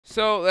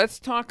So let's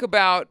talk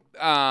about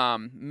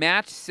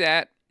match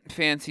set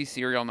fancy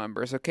serial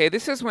numbers. Okay,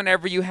 this is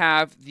whenever you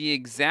have the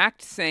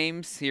exact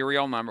same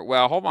serial number.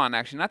 Well, hold on,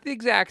 actually, not the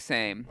exact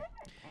same,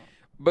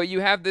 but you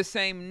have the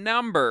same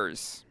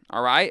numbers.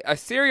 All right, a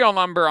serial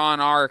number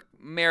on our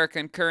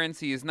American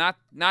currency is not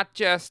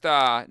just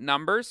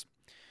numbers.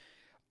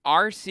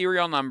 Our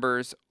serial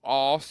numbers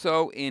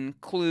also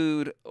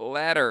include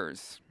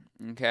letters.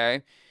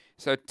 Okay.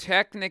 So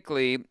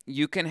technically,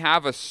 you can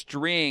have a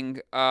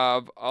string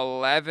of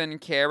 11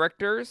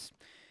 characters.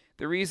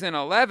 The reason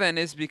 11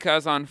 is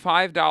because on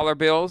 $5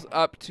 bills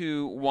up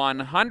to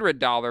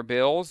 $100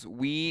 bills,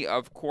 we,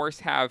 of course,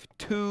 have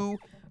two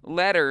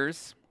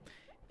letters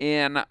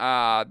in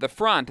the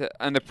front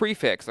and the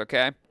prefix,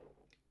 okay?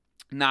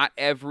 Not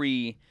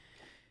every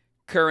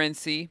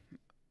currency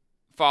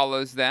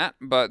follows that,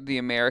 but the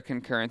American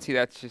currency,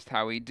 that's just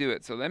how we do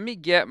it. So let me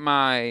get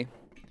my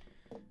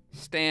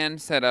stand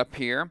set up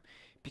here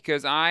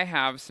because I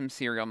have some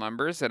serial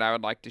numbers that I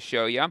would like to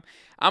show you.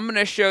 I'm going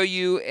to show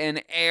you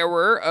an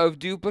error of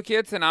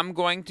duplicates, and I'm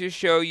going to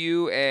show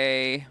you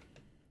a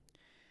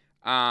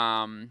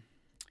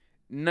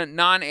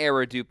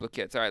non-error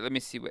duplicates. All right, let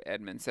me see what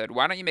Edmund said.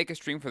 Why don't you make a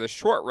stream for the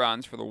short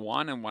runs for the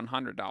 $1 and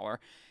 $100?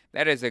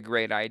 That is a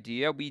great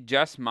idea. We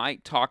just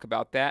might talk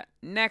about that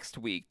next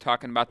week,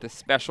 talking about the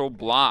special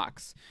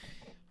blocks.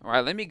 All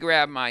right, let me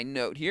grab my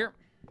note here.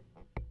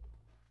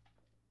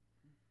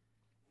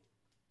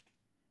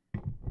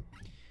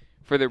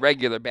 For the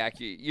regular back,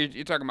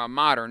 you're talking about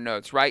modern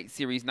notes, right?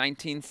 Series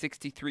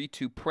 1963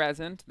 to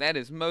present. That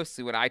is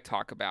mostly what I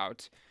talk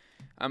about.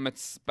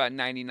 It's about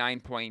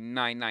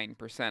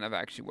 99.99% of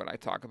actually what I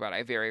talk about.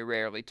 I very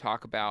rarely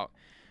talk about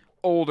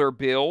older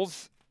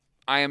bills.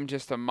 I am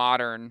just a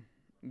modern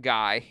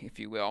guy, if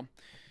you will.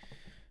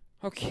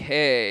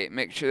 Okay,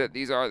 make sure that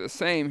these are the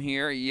same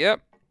here.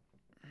 Yep.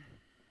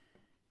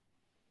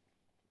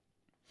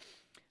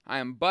 I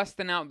am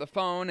busting out the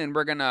phone, and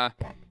we're gonna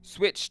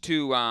switch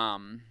to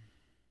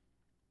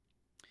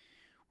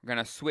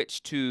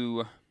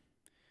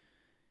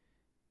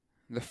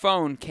the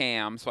phone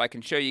cam so I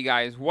can show you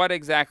guys what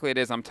exactly it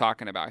is I'm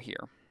talking about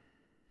here.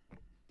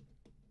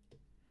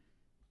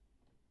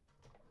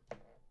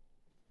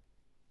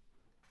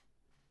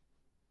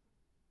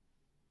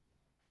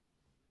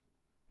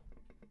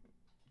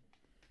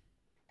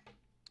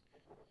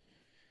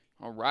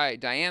 All right,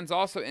 Diane's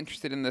also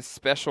interested in the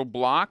special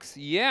blocks.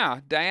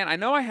 Yeah, Diane, I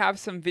know I have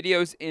some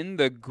videos in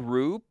the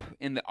group,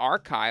 in the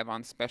archive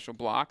on special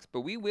blocks, but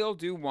we will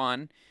do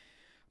one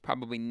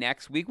probably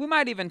next week. We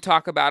might even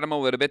talk about them a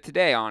little bit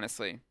today,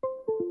 honestly.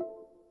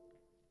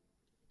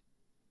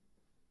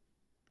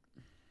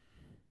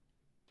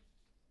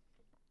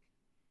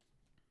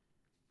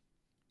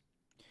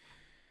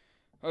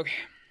 Okay,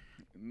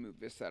 move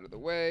this out of the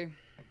way.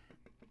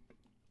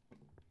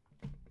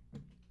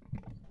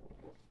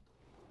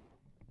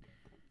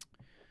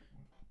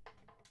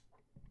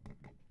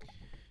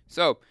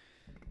 So,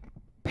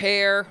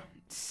 pair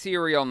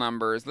serial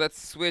numbers.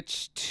 Let's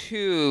switch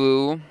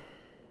to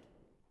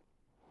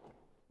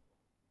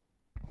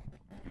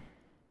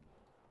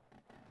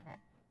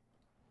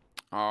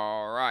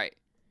all right.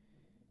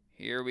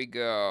 Here we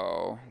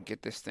go.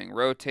 Get this thing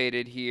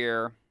rotated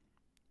here.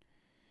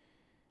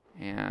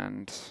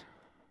 And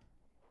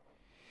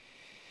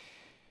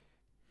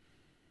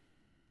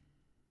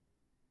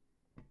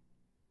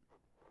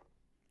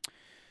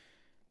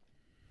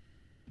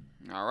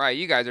all right,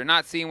 you guys are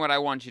not seeing what I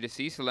want you to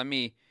see, so let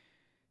me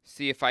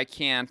see if I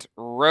can't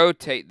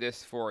rotate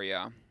this for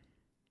you.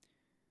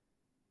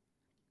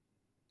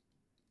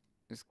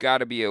 There's got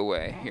to be a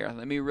way. Here,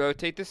 let me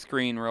rotate the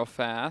screen real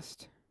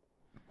fast.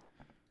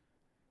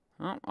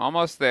 Oh,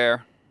 almost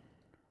there.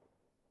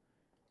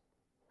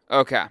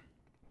 Okay.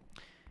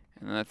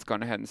 And let's go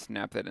ahead and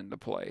snap that into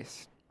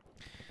place.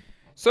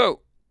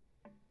 So,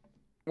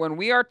 when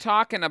we are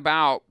talking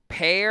about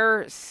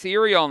pair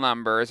serial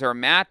numbers or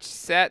match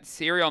set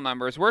serial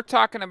numbers, we're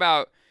talking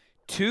about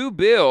two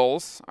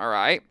bills, all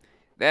right,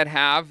 that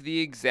have the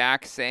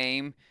exact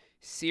same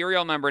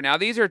serial number. Now,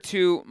 these are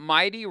two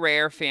mighty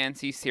rare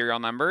fancy serial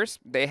numbers.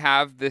 They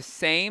have the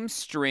same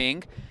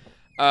string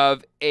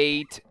of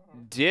 8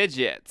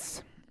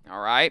 digits,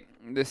 all right,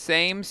 the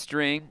same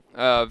string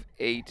of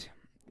 8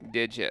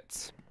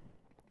 digits.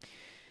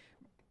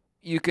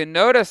 You can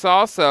notice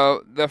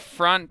also the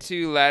front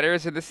two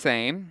letters are the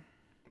same,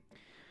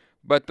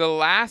 but the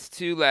last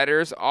two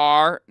letters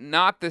are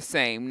not the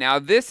same. Now,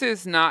 this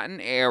is not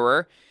an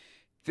error.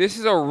 This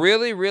is a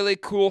really, really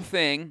cool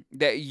thing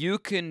that you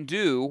can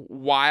do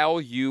while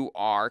you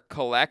are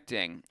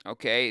collecting,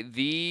 okay?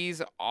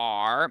 These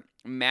are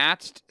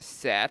matched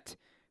set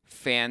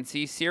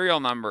fancy serial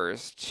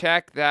numbers.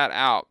 Check that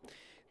out.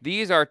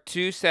 These are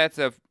two sets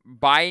of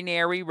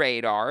binary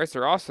radars.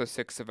 They're also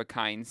 6 of a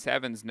kind,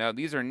 7s. No,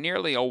 these are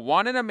nearly a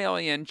 1 in a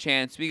million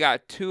chance. We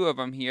got 2 of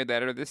them here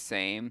that are the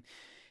same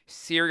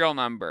serial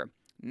number.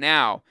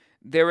 Now,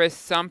 there is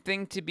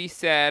something to be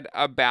said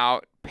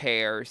about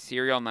pair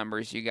serial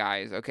numbers, you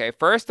guys. Okay,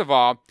 first of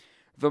all,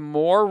 the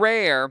more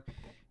rare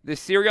the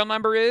serial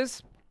number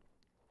is,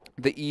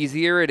 the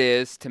easier it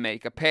is to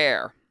make a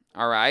pair.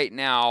 All right,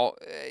 now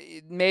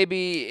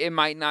maybe it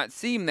might not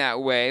seem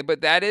that way, but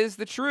that is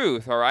the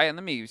truth. All right, and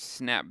let me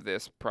snap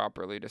this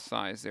properly to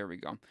size. There we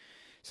go.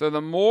 So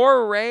the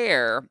more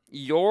rare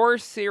your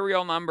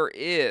serial number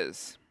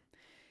is,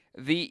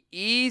 the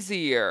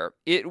easier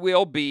it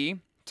will be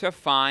to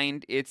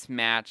find its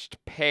matched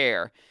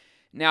pair.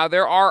 Now,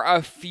 there are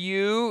a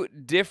few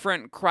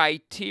different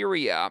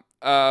criteria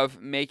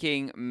of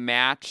making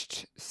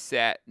matched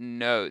set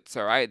notes,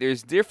 all right?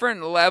 There's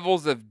different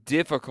levels of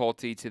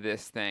difficulty to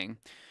this thing.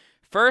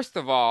 First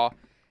of all,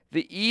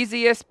 the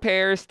easiest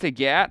pairs to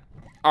get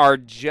are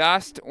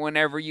just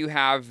whenever you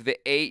have the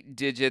 8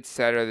 digits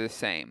that are the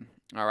same,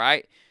 all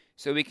right?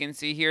 So we can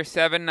see here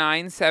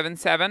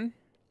 7977,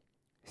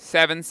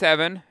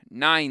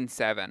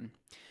 7797.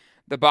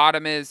 The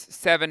bottom is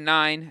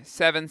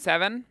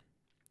 7977.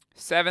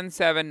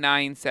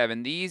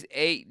 7797. These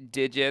 8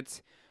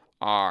 digits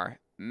are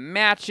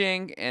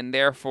matching, and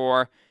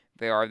therefore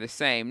they are the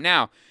same.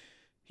 Now,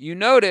 you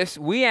notice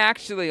we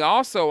actually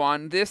also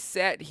on this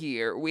set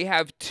here, we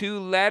have 2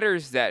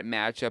 letters that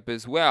match up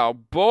as well.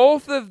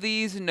 Both of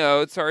these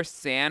notes are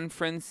San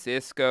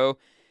Francisco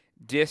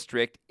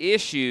District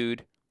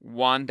issued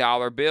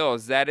 $1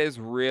 bills. That is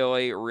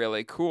really,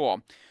 really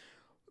cool.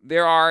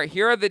 Here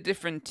are the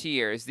different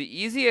tiers. The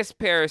easiest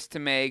pairs to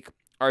make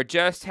are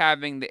just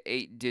having the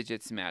 8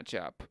 digits match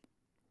up.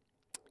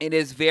 It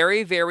is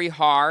very, very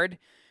hard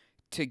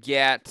to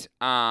get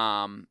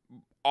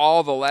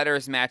all the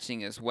letters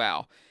matching as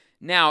well.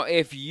 Now,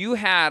 if you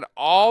had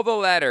all the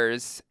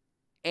letters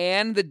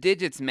and the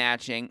digits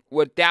matching,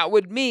 what that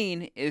would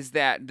mean is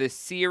that the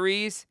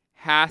series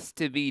has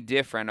to be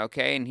different,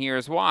 okay? And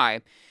here's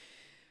why.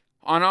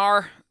 On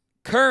our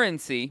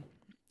currency,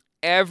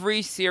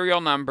 every serial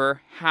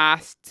number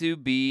has to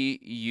be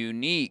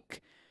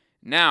unique.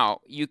 Now,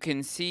 you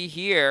can see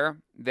here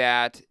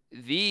that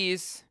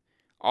these,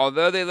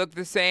 although they look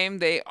the same,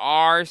 they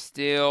are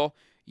still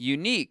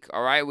unique.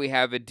 All right, we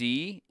have a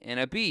D and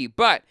a B.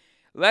 But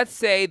let's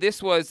say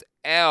this was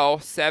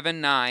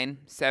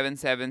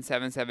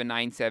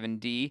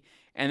L79777797D,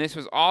 and this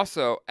was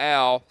also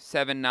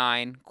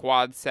L79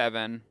 quad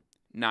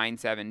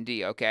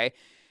 797D, okay?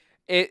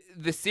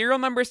 The serial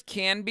numbers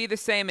can be the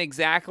same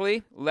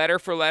exactly, letter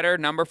for letter,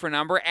 number for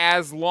number,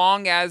 as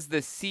long as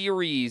the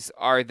series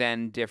are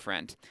then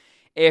different.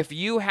 If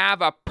you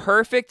have a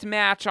perfect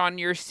match on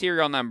your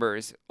serial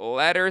numbers,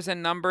 letters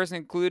and numbers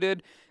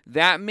included,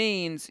 that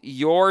means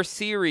your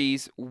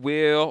series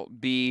will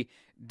be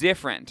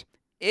different.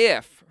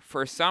 If,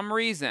 for some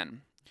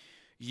reason,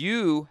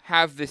 you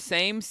have the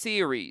same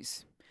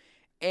series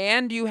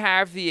and you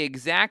have the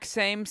exact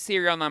same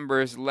serial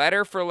numbers,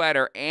 letter for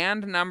letter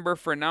and number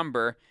for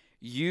number,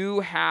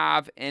 you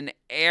have an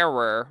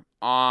error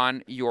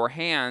on your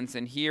hands.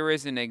 And here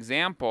is an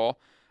example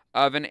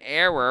of an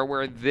error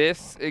where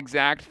this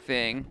exact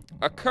thing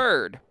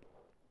occurred.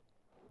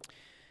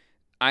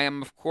 I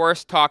am, of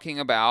course, talking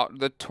about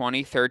the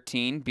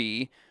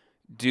 2013B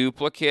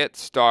duplicate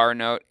star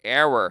note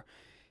error.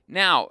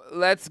 Now,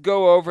 let's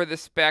go over the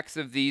specs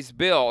of these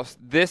bills.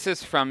 This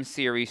is from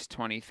Series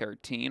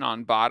 2013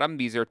 on bottom.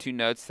 These are 2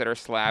 notes that are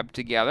slabbed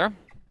together.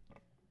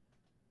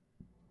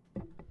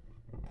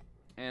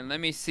 And let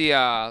me see,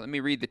 let me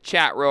read the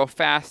chat real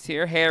fast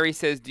here. Harry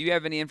says, do you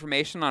have any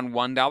information on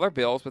 $1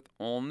 bills with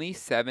only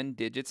 7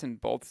 digits and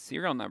both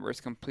serial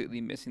numbers completely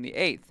missing the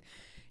 8th?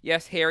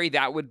 Yes, Harry,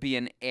 that would be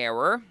an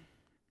error.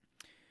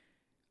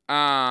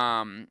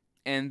 And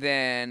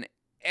then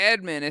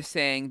Edmund is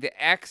saying the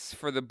X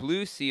for the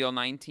blue seal,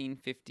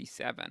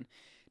 1957.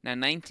 Now,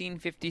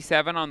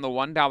 1957 on the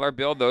 $1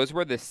 bill, those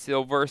were the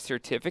silver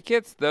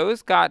certificates.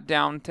 Those got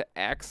down to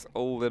X a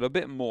little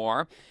bit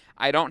more.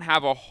 I don't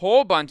have a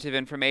whole bunch of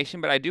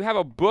information, but I do have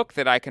a book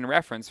that I can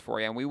reference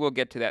for you, and we will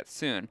get to that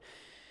soon.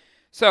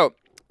 So,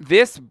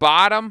 this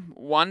bottom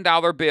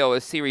 $1 bill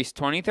is Series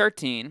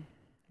 2013.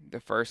 The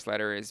first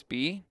letter is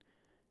B,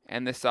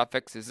 and the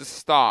suffix is a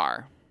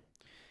star.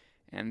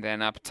 And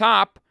then up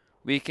top,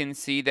 we can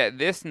see that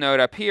this note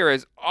up here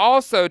is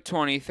also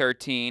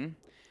 2013.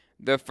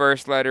 The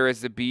first letter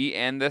is a B,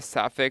 and the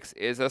suffix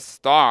is a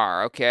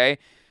star, okay?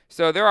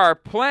 So there are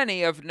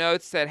plenty of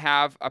notes that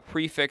have a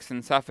prefix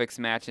and suffix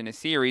match in a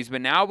series,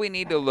 but now we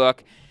need to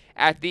look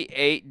at the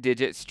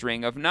 8-digit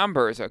string of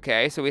numbers,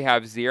 okay? So we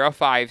have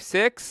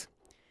 056,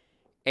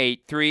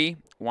 83,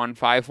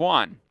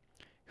 151.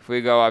 If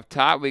we go up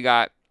top, we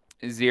got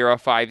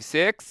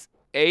 056,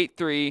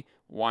 83,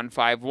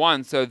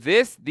 151. So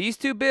these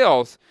 2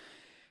 bills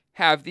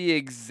have the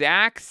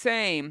exact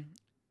same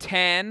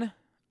 10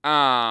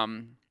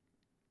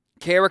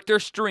 character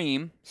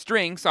string,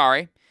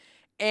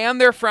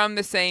 and they're from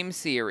the same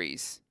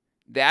series.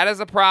 That is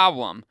a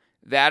problem.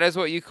 That is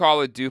what you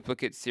call a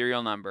duplicate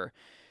serial number.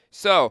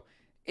 So,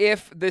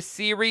 if the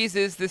series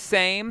is the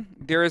same,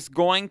 there is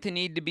going to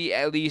need to be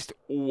at least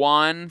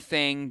one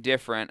thing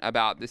different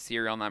about the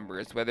serial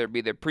numbers, whether it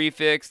be the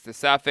prefix, the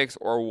suffix,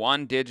 or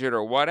 1 digit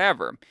or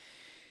whatever.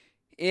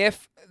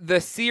 If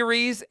the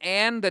series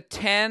and the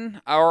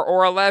 10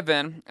 or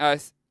 11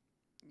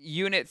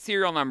 unit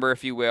serial number,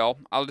 if you will,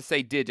 I'll just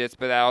say digits,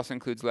 but that also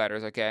includes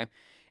letters, okay?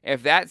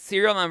 If that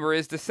serial number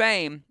is the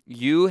same,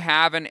 you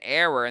have an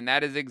error, and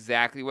that is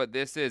exactly what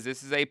this is.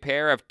 This is a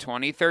pair of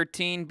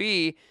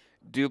 2013B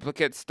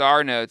duplicate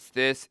star notes.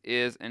 This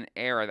is an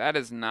error. That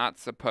is not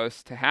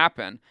supposed to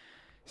happen.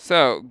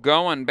 So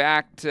going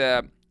back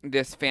to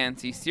this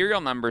fancy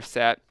serial number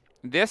set,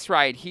 this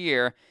right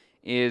here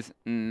is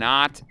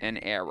not an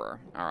error,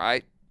 all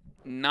right?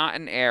 Not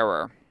an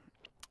error.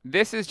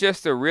 This is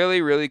just a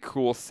really, really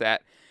cool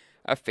set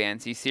of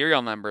fancy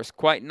serial numbers.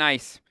 Quite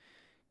nice.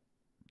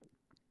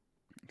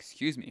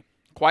 Excuse me.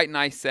 Quite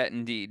nice set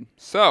indeed.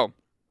 So,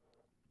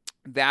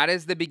 that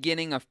is the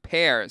beginning of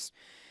pairs.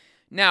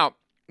 Now,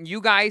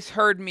 you guys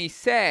heard me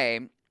say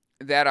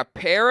that a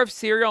pair of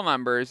serial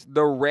numbers,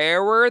 the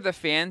rarer the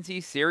fancy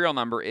serial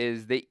number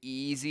is, the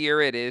easier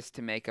it is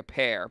to make a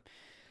pair.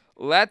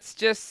 Let's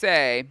just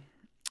say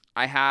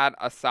I had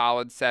a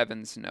solid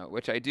sevens note,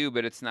 which I do,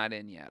 but it's not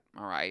in yet.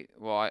 All right.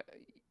 Well,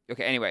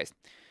 okay. Anyways,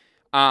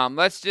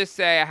 let's just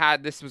say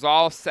this was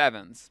all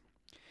sevens.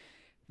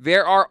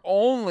 There are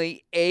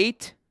only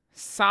 8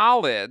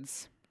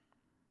 solids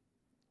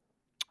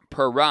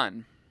per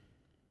run.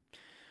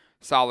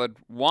 Solid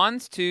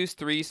 1s, 2s,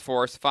 3s,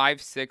 4s, 5s,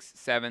 6s,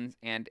 7s,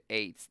 and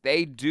 8s.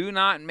 They do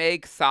not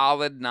make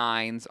solid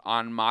 9s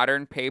on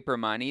modern paper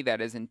money that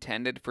is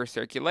intended for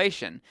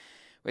circulation.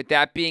 With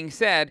that being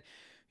said,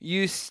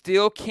 you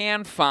still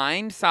can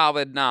find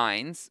solid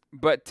 9s,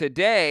 but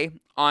today,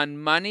 on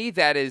money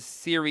that is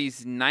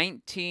series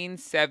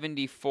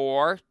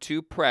 1974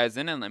 to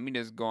present, and let me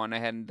just go on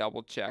ahead and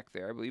double check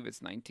there. I believe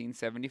it's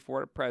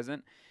 1974 to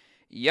present.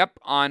 Yep,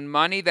 on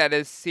money that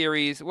is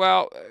series,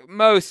 well,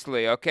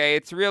 mostly, okay?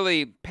 It's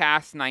really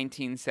past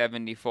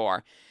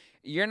 1974.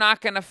 You're not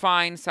going to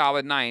find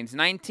solid 9s.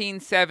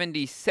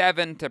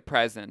 1977 to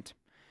present.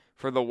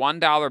 For the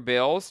 $1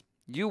 bills,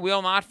 you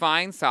will not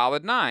find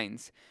solid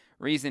 9s.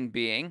 Reason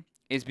being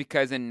is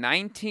because in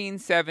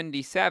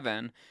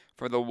 1977,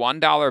 for the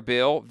 $1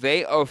 bill,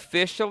 they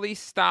officially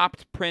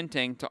stopped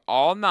printing to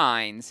all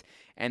 9s,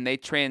 and they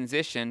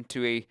transitioned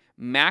to a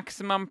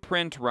maximum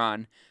print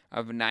run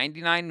of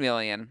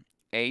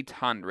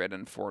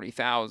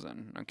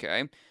 99,840,000,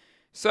 okay?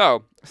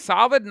 So,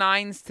 solid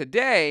 9s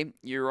today,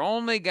 you're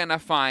only going to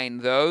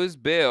find those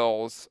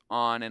bills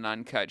on an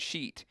uncut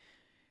sheet.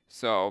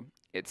 So,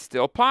 it's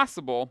still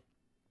possible,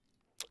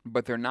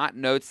 but they're not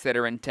notes that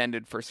are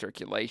intended for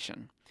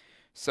circulation.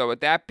 So,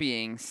 with that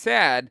being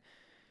said,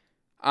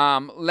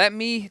 let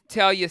me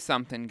tell you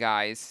something,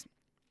 guys.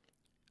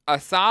 A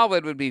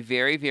solid would be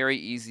very, very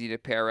easy to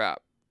pair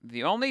up.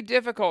 The only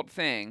difficult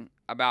thing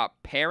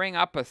about pairing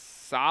up a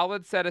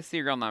solid set of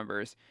serial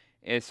numbers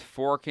is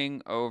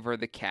forking over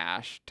the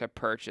cash to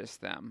purchase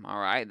them, all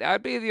right? That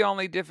would be the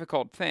only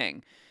difficult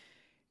thing.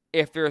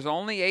 If there's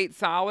only 8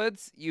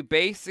 solids, you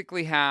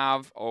basically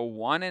have a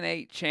 1 in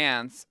 8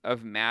 chance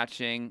of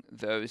matching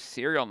those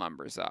serial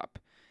numbers up.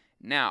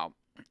 Now,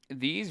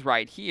 these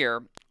right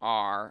here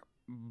are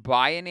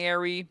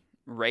binary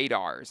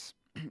radars.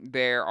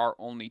 There are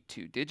only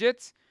 2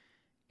 digits,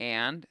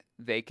 and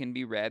they can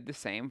be read the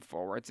same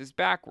forwards as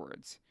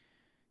backwards.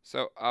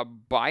 So a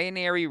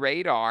binary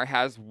radar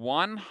has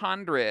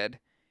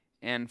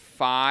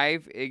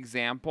 105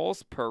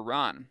 examples per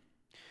run.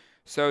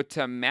 So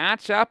to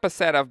match up a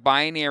set of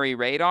binary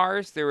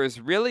radars, there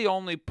is really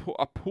only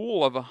a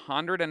pool of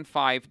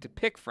 105 to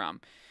pick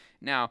from.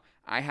 Now,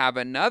 I have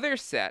another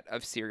set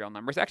of serial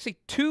numbers, actually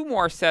 2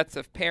 more sets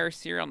of pair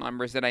serial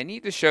numbers that I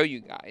need to show you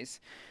guys.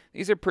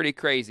 These are pretty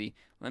crazy.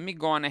 Let me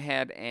go on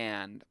ahead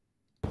and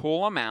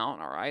pull them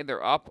out, all right?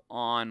 They're up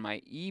on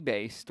my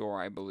eBay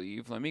store, I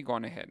believe. Let me go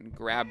on ahead and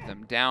grab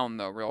them down,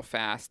 though, real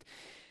fast.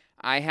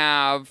 I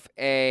have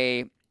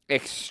a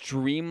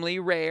extremely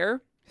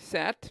rare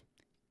set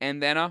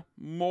and then a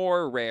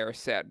more rare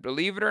set.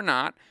 Believe it or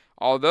not,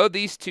 although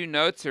these 2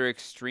 notes are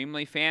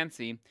extremely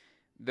fancy,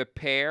 the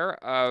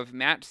pair of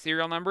matched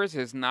serial numbers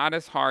is not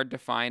as hard to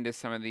find as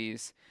some of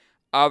these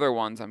other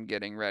ones I'm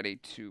getting ready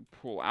to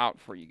pull out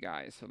for you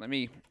guys. So let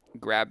me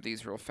grab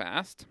these real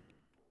fast.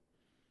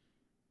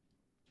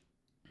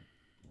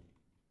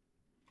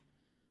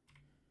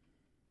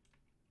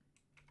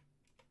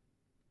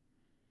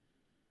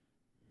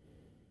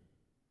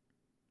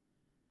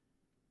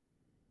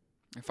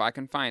 If I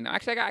can find them.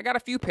 Actually, I got a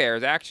few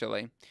pairs,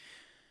 actually.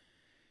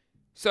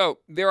 So,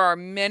 there are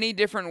many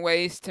different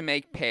ways to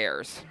make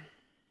pairs.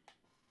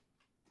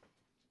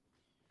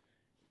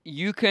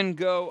 You can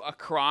go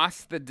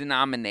across the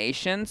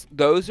denominations.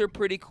 Those are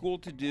pretty cool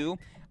to do.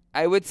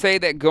 I would say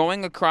that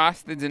going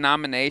across the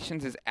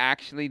denominations is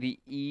actually the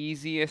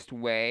easiest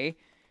way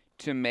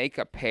to make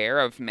a pair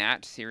of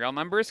matched serial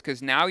numbers,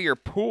 because now your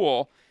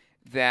pool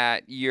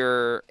that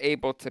you're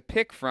able to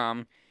pick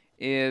from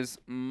is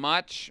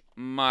much,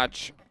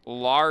 much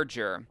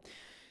larger.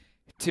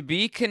 To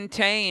be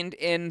contained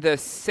in the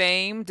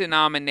same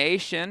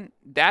denomination,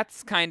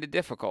 that's kind of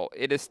difficult.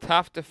 It is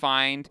tough to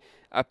find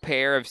a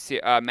pair of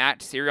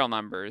matched serial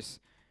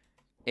numbers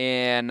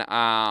in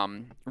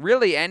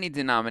really any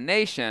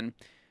denomination.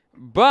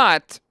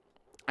 But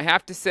I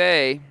have to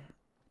say,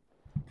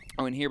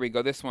 Oh, and here we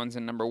go. This one's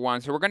in number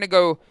 1. So we're going to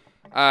go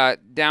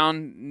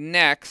down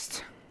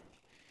next.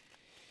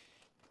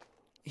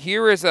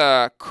 Here is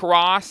a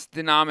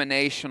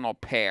cross-denominational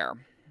pair.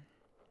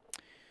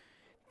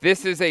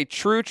 This is a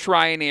true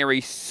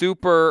trinary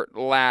super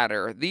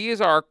ladder.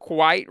 These are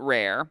quite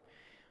rare.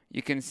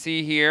 You can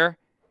see here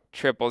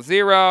 000,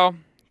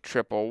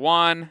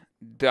 111,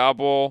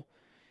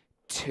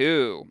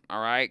 222.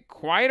 All right,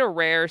 quite a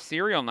rare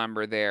serial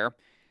number there.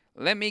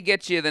 Let me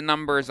get you the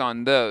numbers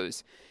on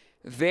those.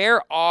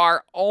 There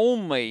are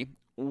only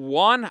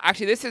one.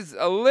 Actually, this is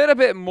a little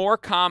bit more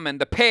common.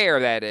 The pair,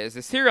 that is.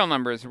 The serial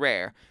number is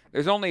rare.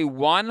 There's only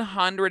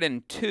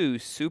 102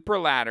 super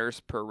ladders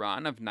per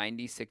run of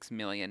 96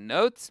 million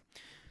notes.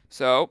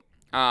 So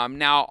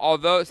now,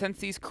 although since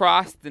these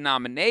cross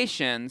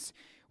denominations,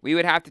 we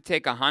would have to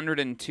take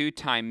 102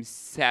 times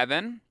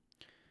 7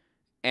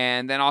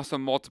 and then also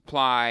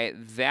multiply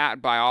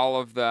that by all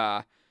of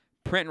the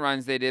print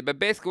runs they did. But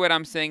basically what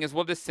I'm saying is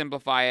we'll just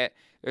simplify it.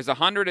 There's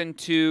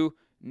 102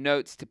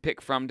 notes to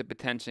pick from to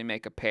potentially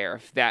make a pair,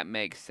 if that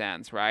makes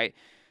sense, right?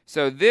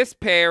 So this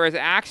pair is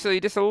actually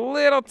just a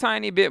little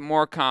tiny bit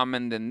more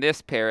common than this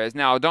pair is.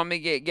 Now, don't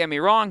get me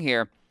wrong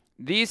here.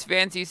 These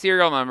fancy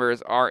serial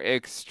numbers are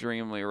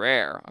extremely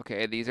rare,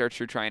 okay? These are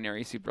true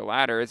trinary super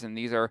ladders, and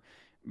these are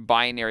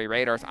binary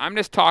radars. I'm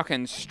just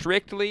talking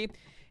strictly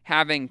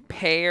having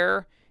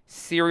pair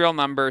serial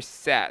number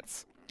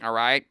sets, all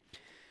right?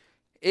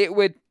 It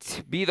would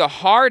be the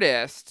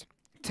hardest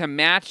to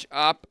match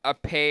up a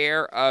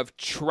pair of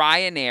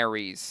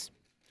trinaries,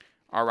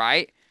 all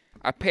right?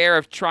 A pair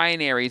of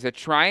trinaries. A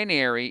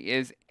trinary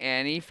is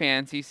any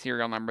fancy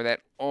serial number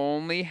that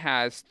only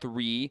has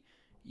 3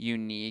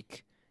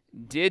 unique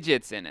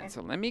digits in it.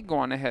 So let me go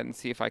on ahead and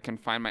see if I can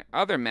find my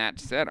other match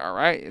set. All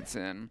right, it's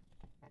in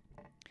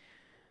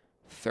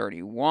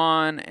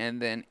 31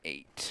 and then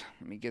 8.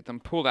 Let me get them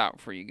pulled out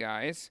for you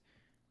guys.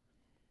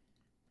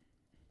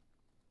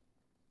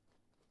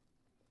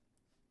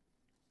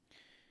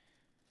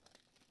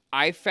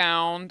 I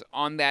found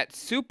on that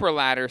super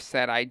ladder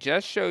set I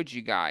just showed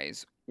you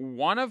guys,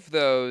 one of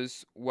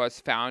those was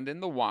found in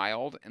the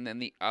wild, and then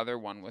the other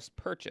one was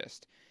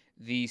purchased.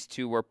 These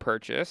two were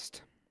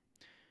purchased.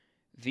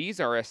 These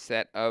are a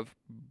set of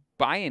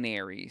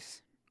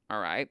binaries, all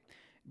right?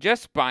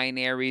 Just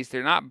binaries.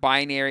 They're not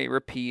binary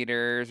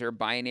repeaters or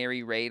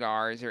binary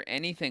radars or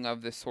anything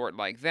of the sort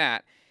like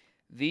that.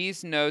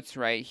 These notes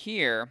right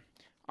here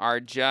are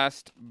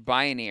just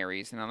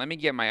binaries. Now let me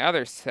get my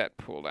other set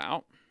pulled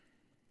out.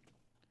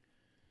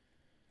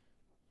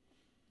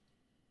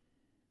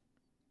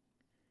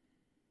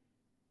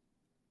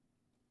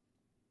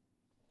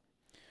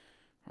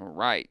 All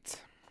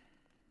right.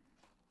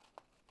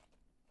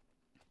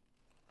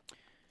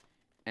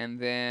 And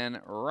then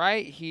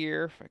right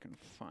here, if I can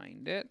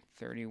find it,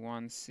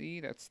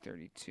 31C, that's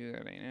 32,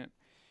 that ain't it.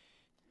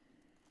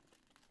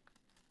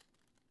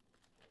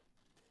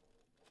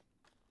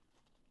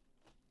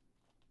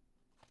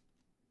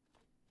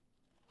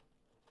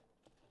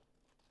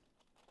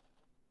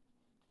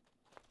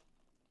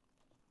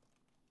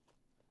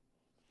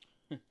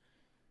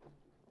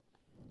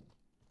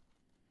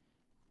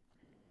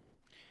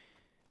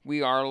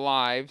 We are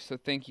live, so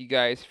thank you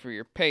guys for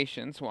your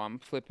patience while I'm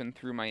flipping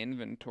through my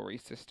inventory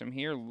system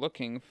here,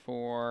 looking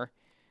for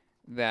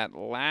that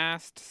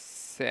last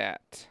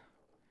set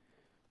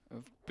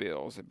of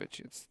bills. I bet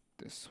you it's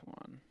this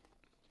one.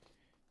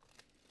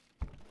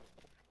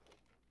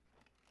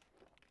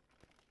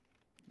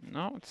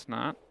 No, it's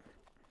not.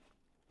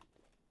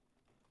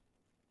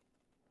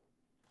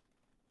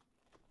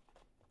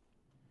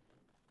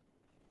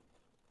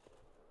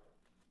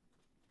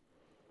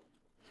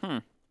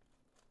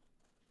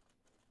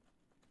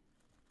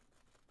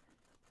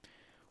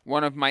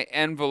 One of my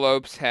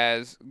envelopes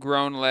has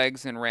grown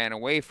legs and ran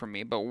away from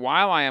me. But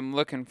while I am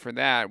looking for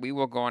that, we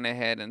will go on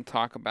ahead and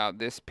talk about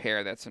this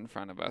pair that's in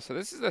front of us. So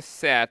this is a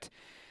set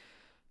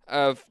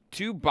of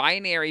 2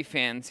 binary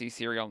fancy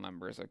serial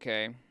numbers,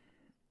 okay?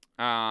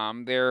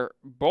 They're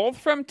both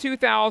from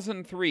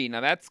 2003. Now,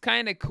 that's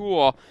kind of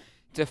cool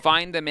to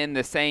find them in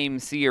the same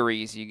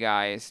series, you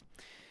guys.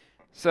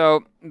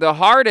 So the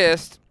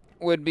hardest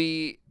would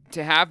be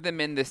to have them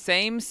in the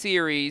same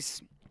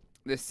series,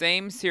 the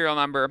same serial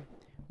number,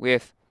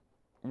 with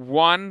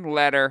 1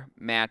 letter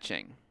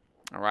matching,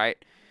 all right?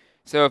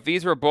 So if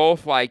these were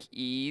both like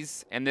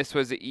E's, and this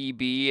was an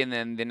EB, and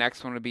then the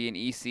next one would be an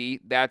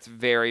EC, that's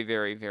very,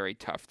 very, very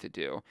tough to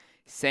do.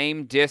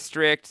 Same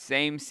district,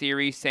 same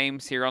series, same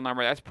serial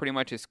number. That's pretty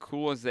much as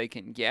cool as they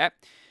can get.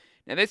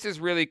 Now this is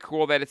really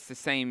cool that it's the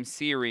same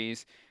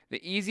series. The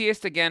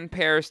easiest, again,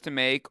 pairs to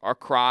make are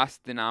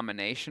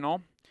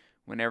cross-denominational.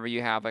 Whenever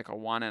you have like a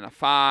 1 and a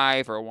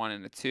 5 or a 1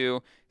 and a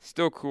 2,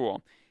 still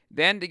cool.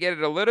 Then to get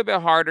it a little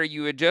bit harder,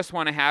 you would just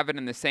want to have it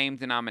in the same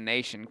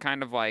denomination,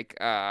 kind of like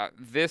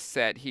this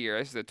set here.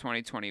 This is a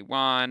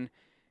 2021,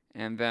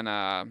 and then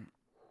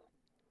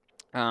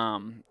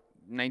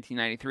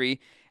 1993.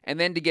 And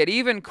then to get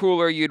even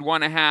cooler, you'd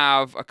want to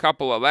have a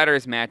couple of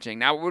letters matching.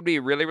 Now, what would be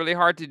really, really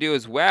hard to do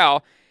as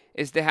well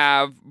is to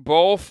have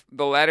both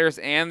the letters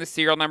and the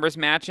serial numbers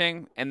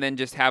matching, and then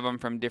just have them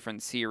from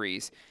different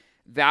series.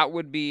 That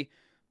would be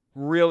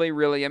really,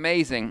 really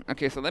amazing.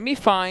 Okay, so let me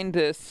find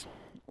this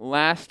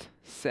last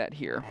set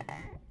here.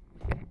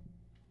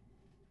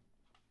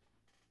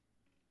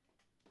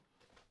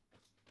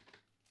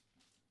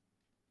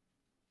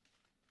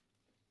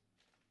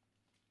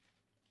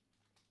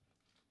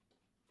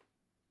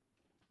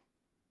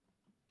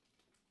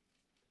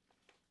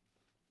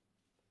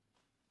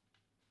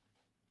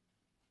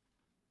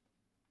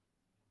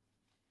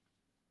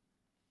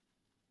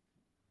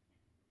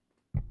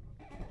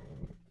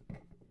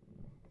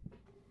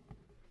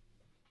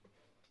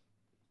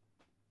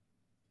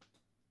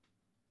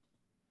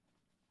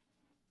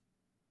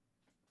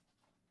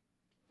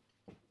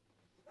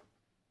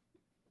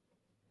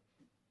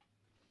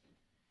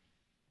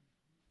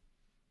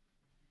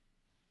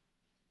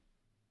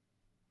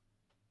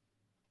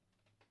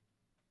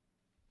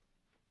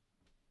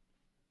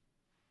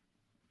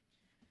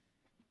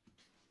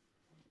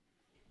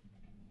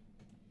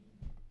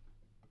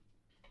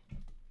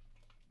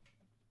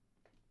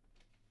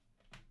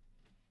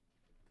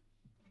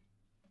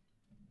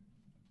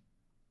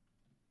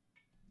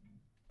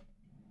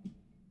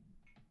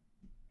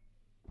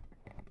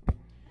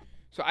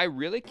 So I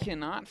really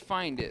cannot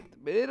find it,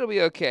 but it'll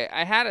be okay.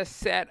 I had a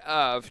set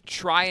of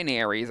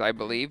trinaries, I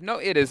believe. No,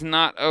 it is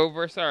not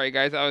over. Sorry,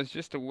 guys. I was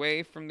just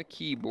away from the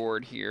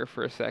keyboard here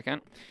for a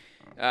second.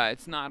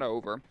 It's not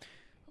over.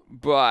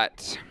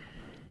 But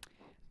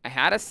I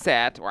had a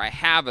set, or I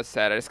have a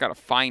set. I just got to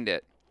find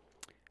it.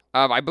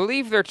 I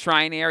believe they're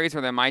trinaries,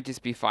 or they might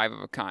just be 5 of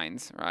a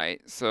kinds,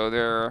 right? So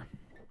they're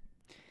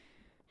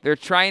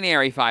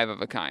trinary 5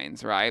 of a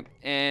kinds, right?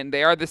 And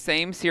they are the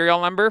same serial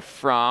number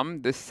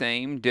from the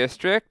same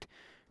district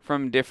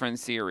from different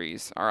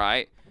series, all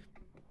right?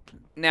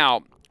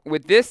 Now,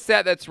 with this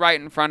set that's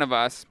right in front of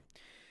us,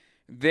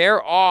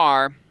 there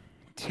are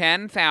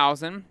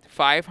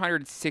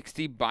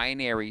 10,560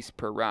 binaries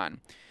per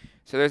run.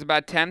 So there's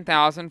about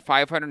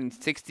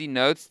 10,560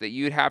 notes that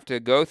you'd have to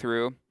go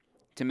through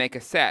to make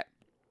a set.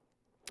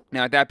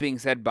 Now, with that being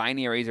said,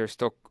 binaries are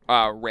still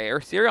rare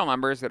serial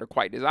numbers that are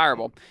quite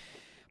desirable.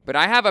 But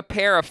I have a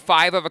pair of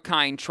 5 of a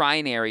kind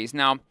trinaries.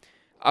 Now,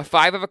 a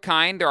 5 of a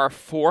kind, there are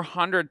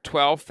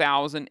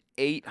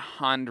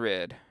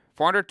 412,800.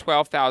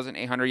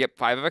 412,800, yep,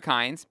 5 of a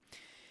kinds.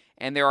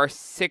 And there are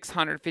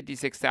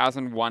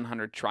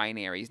 656,100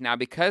 trinaries. Now,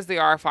 because they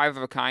are 5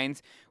 of a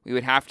kinds, we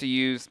would have to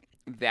use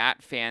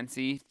that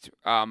fancy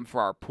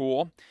for our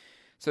pool.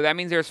 So that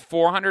means there's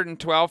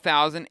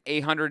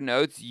 412,800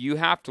 notes you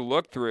have to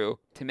look through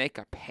to make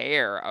a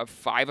pair of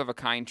 5 of a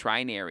kind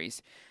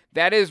trinaries.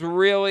 That is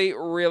really,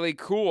 really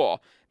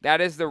cool. That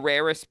is the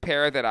rarest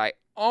pair that I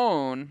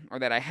own, or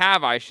that I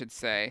have, I should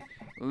say.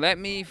 Let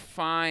me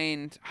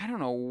find, I don't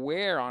know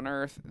where on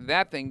earth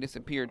that thing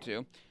disappeared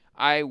to.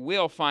 I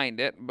will find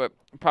it, but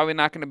probably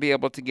not going to be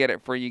able to get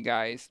it for you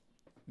guys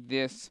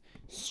this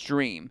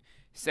stream.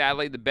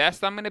 Sadly, the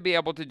best I'm going to be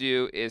able to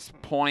do is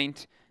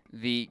point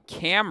the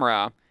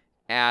camera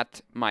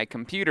at my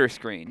computer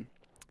screen.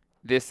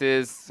 This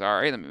is,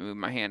 sorry, let me move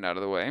my hand out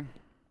of the way.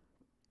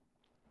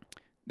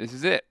 This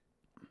is it.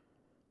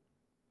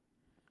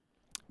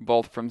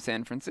 Both from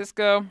San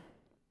Francisco.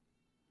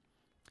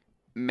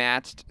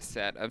 Matched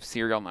set of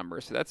serial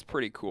numbers. So that's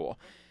pretty cool.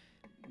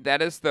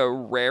 That is the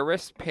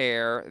rarest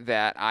pair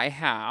that I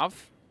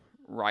have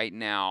right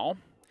now.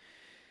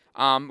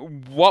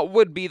 What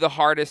would be the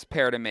hardest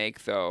pair to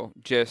make, though,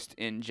 just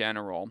in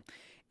general?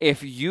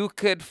 If you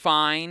could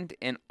find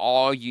an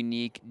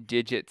all-unique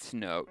digits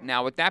note.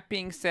 Now, with that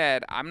being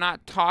said, I'm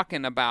not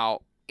talking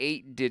about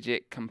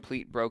 8-digit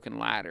complete broken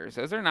ladders.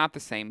 Those are not the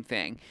same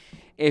thing.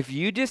 If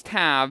you just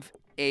have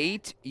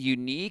 8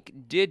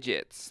 unique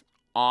digits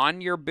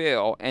on your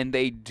bill and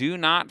they do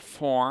not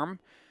form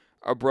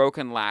a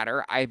broken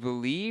ladder, I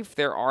believe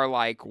there are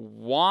like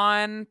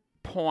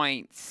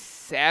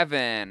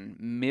 1.7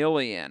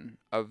 million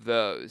of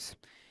those.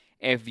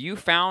 If you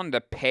found a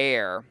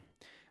pair,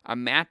 a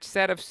match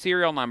set of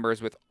serial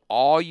numbers with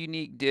all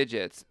unique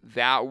digits,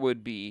 that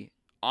would be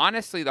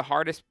honestly the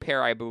hardest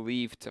pair, I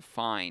believe, to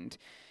find.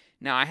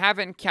 Now, I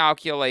haven't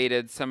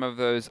calculated some of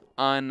those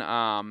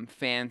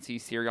fancy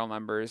serial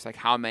numbers, like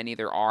how many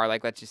there are.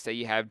 Like, let's just say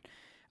you have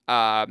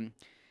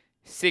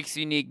 6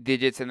 unique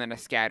digits and then a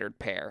scattered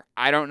pair.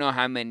 I don't know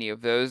how many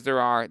of those there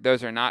are.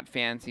 Those are not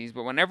fancies.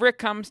 But whenever it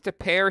comes to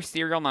pair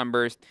serial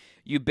numbers,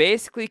 you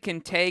basically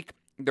can take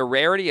the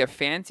rarity of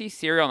fancy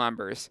serial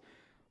numbers,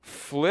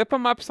 flip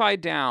them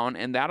upside down,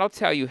 and that'll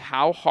tell you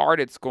how hard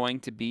it's going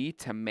to be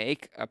to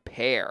make a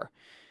pair.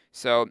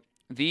 So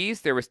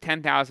there was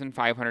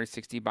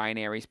 10,560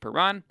 binaries per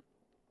run.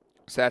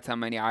 So that's how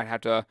many I'd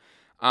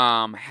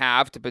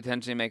have to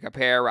potentially make a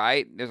pair,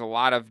 right? There's a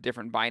lot of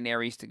different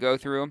binaries to go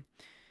through.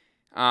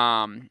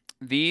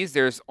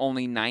 There's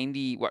only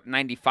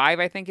 95,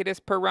 I think it is,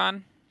 per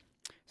run.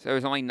 So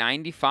there's only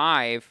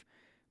 95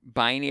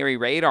 binary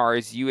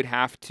radars you would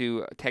have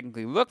to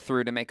technically look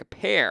through to make a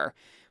pair.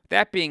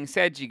 That being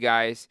said, you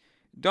guys,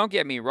 Don't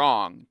get me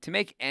wrong, to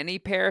make any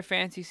pair of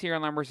fancy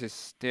serial numbers is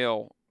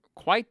still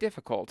quite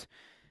difficult.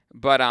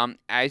 But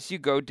as you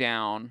go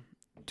down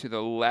to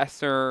the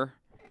lesser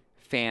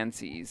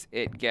fancies,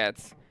 it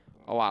gets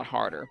a lot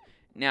harder.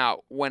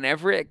 Now,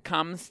 whenever it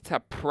comes to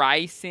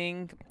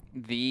pricing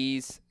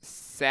these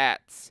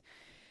sets,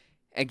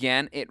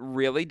 again, it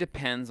really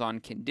depends on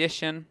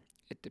condition.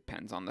 It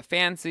depends on the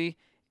fancy.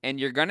 And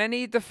you're going to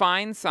need to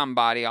find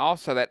somebody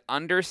also that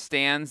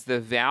understands the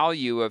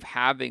value of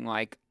having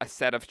like a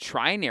set of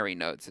trinary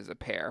notes as a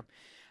pair.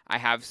 I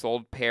have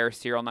sold pair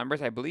serial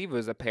numbers. I believe it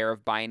was a pair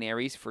of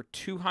binaries for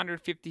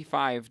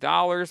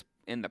 $255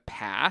 in the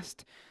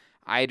past.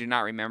 I do not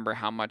remember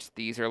how much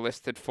these are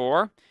listed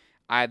for.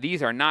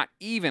 These are not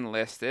even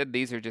listed.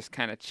 These are just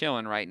kind of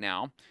chilling right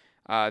now.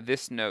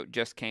 This note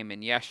just came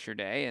in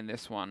yesterday, and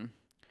this one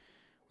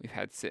we've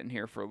had sitting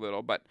here for a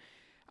little. But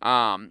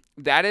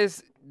that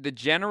is the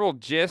general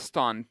gist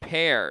on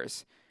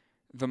pairs.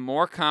 The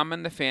more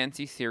common the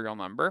fancy serial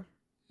number,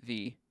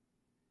 the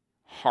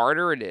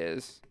harder it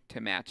is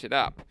to match it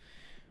up.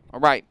 All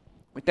right,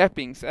 with that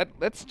being said,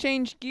 let's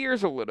change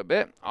gears a little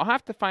bit. I'll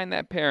have to find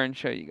that pair and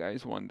show you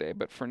guys one day,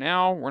 but for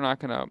now, we're not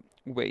going to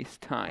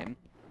waste time.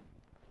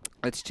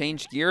 Let's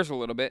change gears a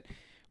little bit.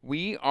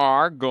 We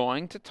are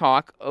going to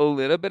talk a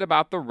little bit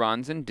about the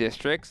runs and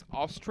districts.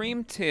 I'll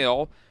stream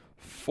till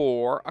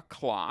 4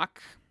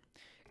 o'clock.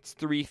 It's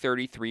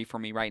 3:33 for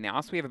me right now,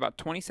 so we have about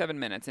 27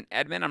 minutes. And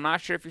Edmund, I'm not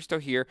sure if you're still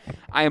here.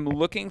 I am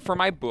looking for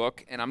my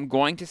book, and I'm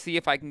going to see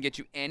if I can get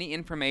you any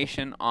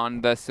information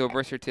on the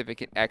Silver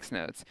Certificate X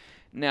notes.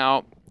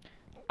 Now,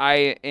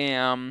 I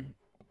am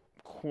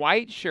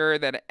quite sure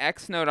that an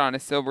X note on a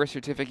Silver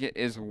Certificate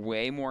is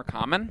way more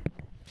common,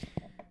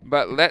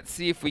 but let's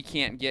see if we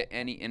can't get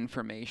any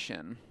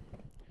information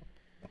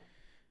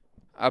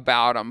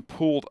about them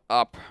pulled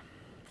up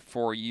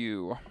for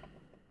you.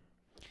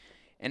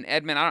 And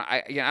Edmund,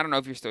 I don't know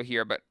if you're still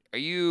here, but are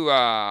you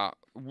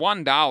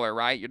 $1,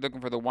 right? You're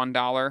looking for the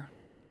 $1?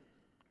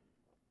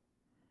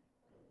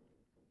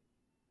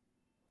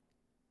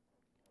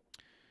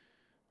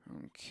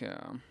 Okay.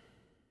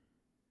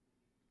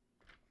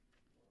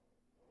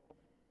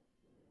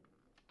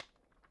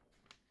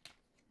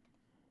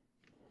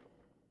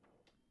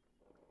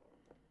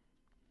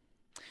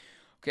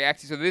 Okay,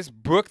 actually, so this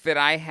book that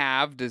I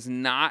have does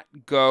not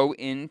go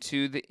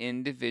into the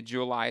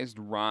individualized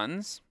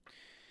runs.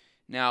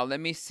 Now, let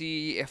me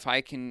see if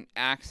I can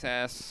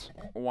access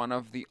one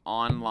of the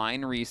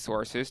online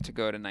resources to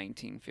go to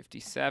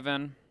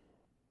 1957.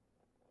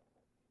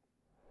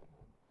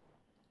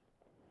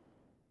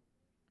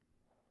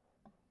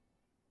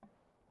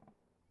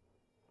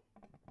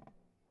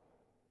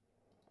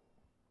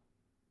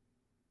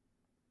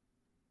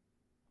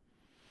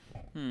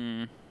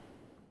 And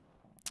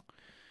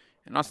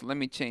also, let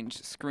me change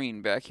the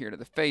screen back here to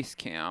the face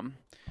cam.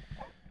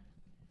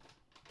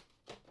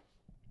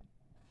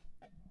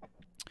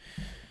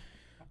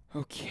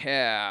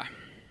 Okay.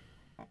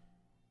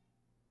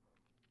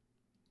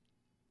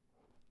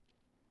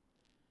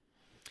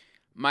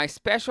 My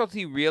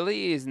specialty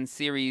really is in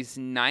series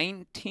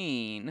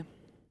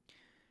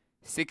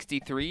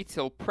 1963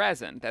 till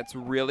present. That's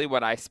really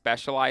what I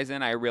specialize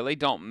in. I really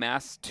don't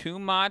mess too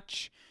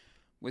much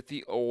with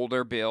the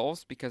older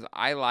bills because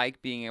I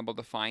like being able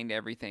to find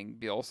everything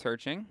bill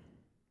searching.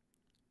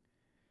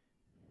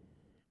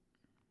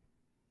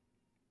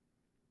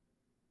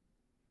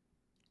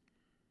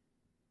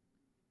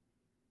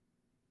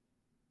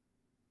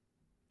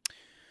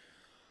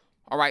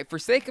 All right, for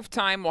sake of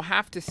time, we'll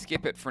have to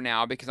skip it for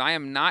now because I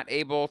am not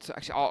able to.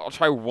 Actually, I'll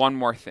try one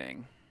more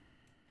thing.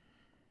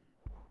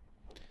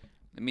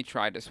 Let me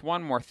try this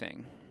one more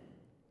thing.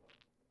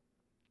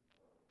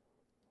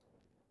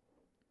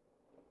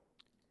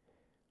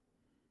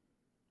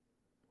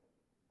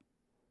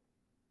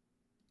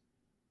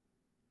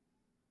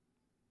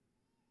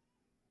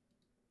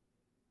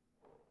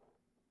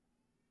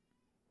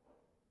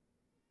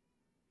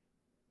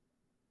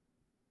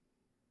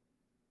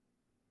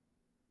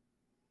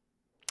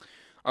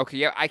 Okay,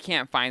 yeah, I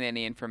can't find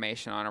any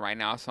information on it right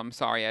now, so I'm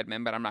sorry,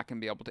 Edmund, but I'm not going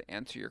to be able to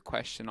answer your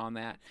question on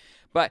that.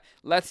 But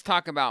let's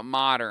talk about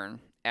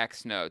modern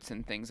X notes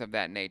and things of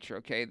that nature,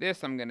 okay?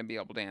 This I'm going to be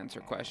able to answer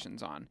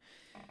questions on.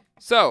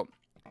 So,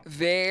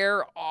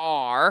 there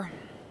are,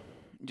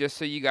 just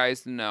so you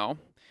guys know,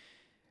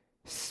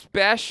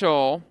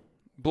 special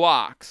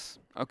blocks,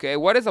 okay?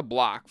 What is a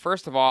block?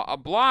 First of all, a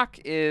block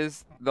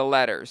is the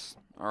letters,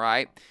 all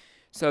right?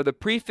 So the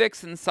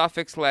prefix and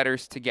suffix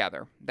letters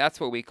together. That's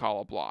what we call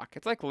a block.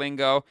 It's like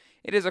lingo.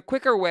 It is a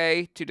quicker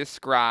way to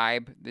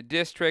describe the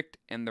district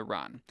and the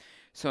run.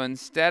 So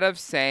instead of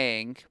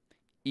saying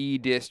E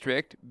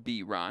district,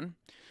 B run,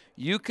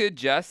 you could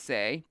just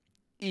say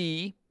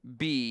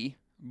EB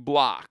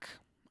block.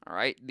 All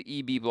right, the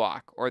EB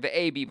block, or the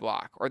AB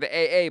block, or the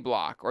AA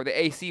block, or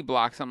the AC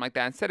block, something like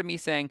that. Instead of me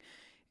saying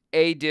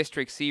A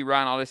district C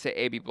run, I'll just say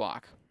AB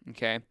block.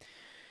 Okay.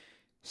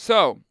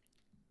 So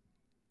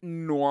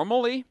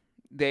normally,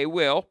 they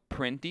will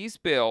print these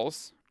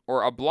bills,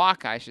 or a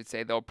block, I should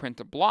say. They'll print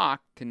a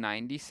block to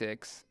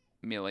 96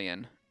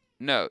 million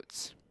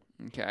notes.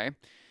 Okay?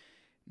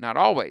 Not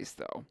always,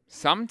 though.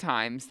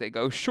 Sometimes they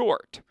go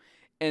short,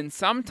 and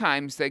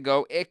sometimes they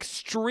go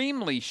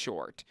extremely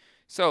short.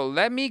 So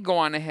let me go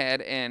on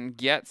ahead and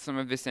get some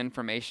of this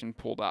information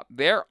pulled up.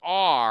 There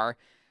are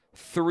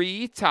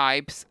 3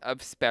 types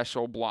of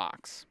special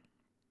blocks.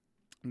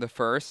 The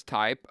first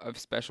type of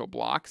special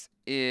blocks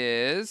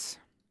is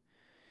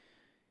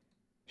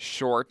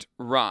short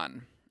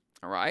run.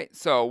 All right,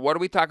 so what are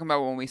we talking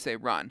about when we say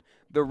run?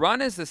 The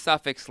run is the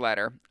suffix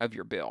letter of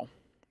your bill,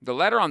 the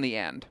letter on the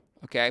end,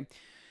 okay?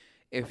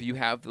 If you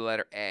have the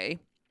letter A,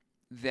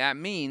 that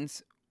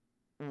means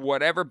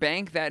whatever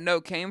bank that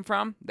note came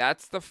from,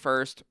 that's the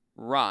first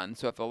run.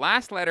 So if the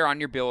last letter on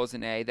your bill is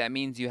an A, that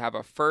means you have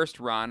a first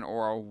run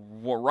or a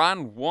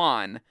run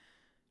 1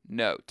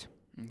 note,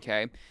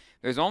 okay?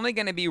 There's only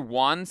going to be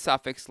 1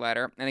 suffix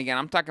letter, and again,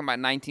 I'm talking about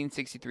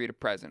 1963 to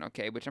present,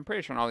 okay? Which I'm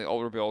pretty sure in all the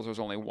older bills there's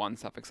only 1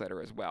 suffix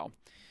letter as well.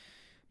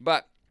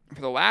 But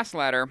for the last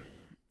letter,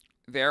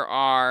 there's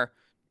only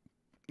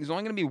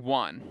going to be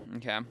 1,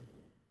 okay?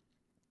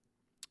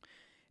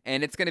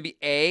 And it's going to be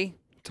A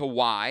to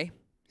Y,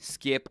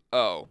 skip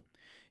O.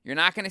 You're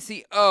not going to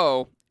see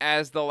O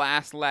as the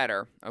last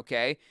letter,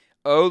 okay?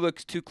 O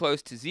looks too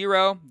close to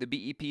 0. The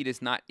BEP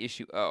does not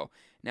issue O.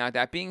 Now,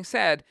 that being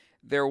said,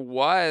 there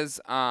was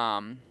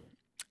a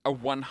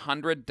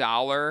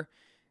 $100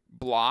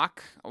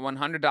 block, a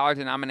 $100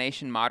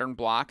 denomination modern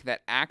block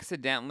that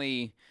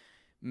accidentally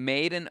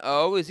made an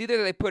O. Is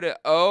either they put an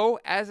O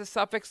as a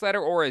suffix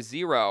letter or a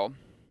 0.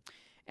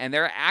 And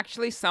there are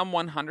actually some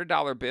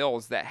 $100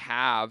 bills that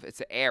have,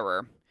 it's an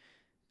error,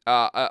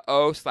 a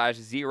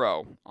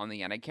O/0 on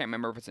the end. I can't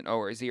remember if it's an O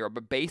or a 0,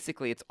 but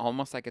basically it's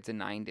almost like it's a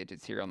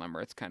 9-digit serial number.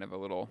 It's kind of a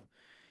little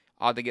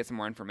odd to get some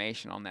more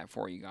information on that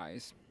for you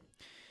guys.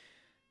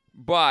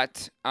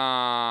 But,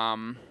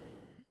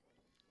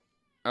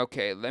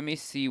 okay, let me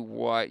see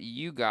what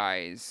you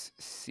guys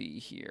see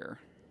here.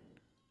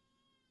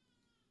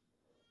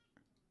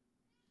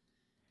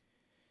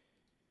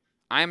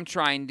 I'm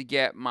trying to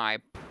get my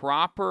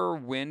proper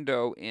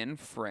window in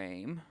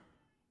frame.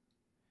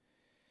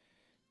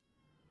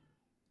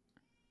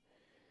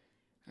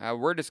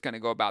 We're just going to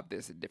go about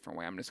this a different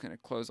way. I'm just going to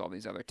close all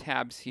these other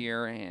tabs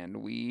here, and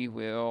we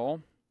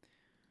will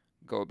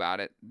go about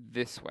it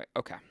this way.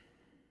 Okay.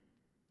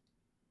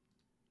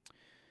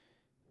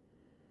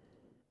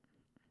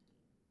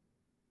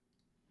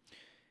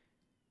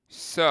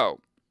 So,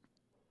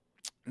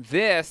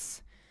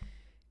 this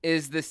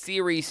is the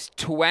Series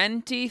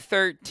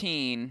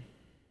 2013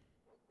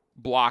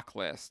 block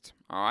list,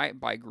 all right,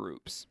 by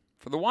groups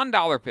for the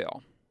 $1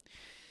 bill.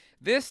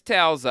 This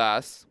tells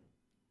us,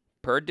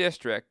 per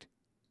district,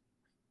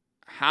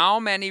 how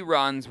many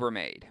runs were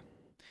made.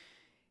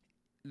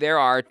 There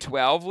are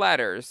 12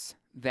 letters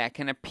that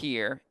can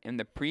appear in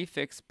the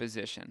prefix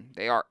position.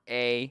 They are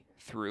A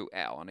through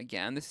L. And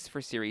again, this is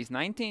for Series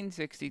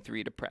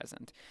 1963 to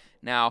present.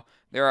 Now,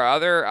 there are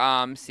other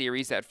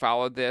series that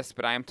followed this,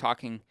 but I am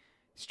talking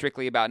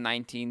strictly about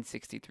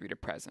 1963 to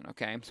present,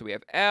 okay? So we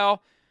have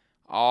L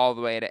all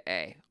the way to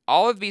A.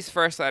 All of these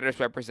first letters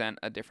represent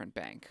a different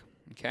bank,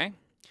 okay?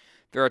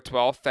 There are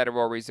 12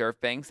 Federal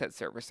Reserve banks that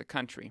service the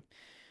country.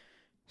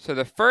 So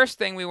the first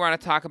thing we want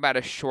to talk about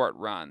is short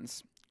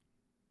runs.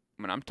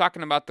 When I'm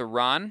talking about the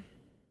run, I'm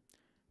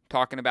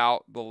talking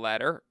about the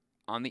letter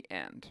on the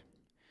end.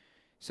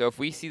 So if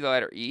we see the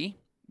letter E,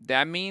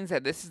 that means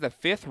that this is the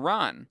 5th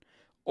run,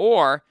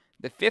 or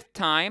the 5th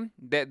time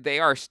that they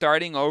are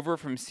starting over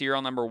from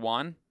serial number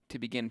 1 to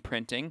begin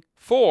printing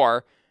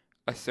for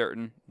a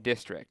certain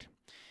district.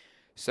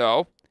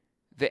 So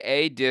the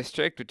A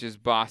district, which is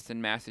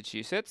Boston,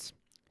 Massachusetts,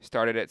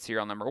 started at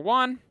serial number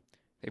 1.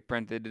 They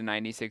printed to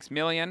 96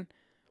 million.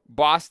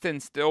 Boston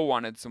still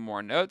wanted some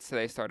more notes, so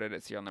they started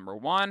at serial number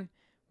 1,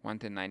 went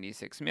to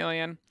 96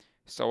 million,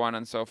 so on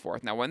and so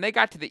forth. Now, when they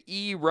got to the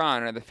E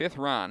run, or the 5th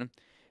run,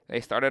 they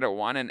started at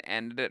 1 and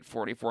ended at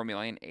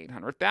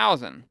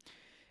 44,800,000.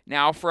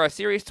 Now, for a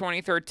Series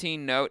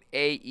 2013 note,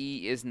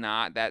 AE is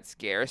not that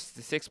scarce.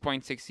 The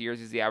 6.6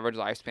 years is the average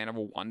lifespan of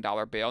a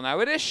 $1 bill. Now,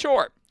 it is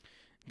short.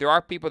 There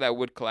are people that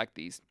would collect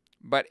these.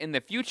 But in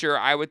the future,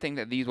 I would think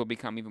that these will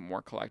become even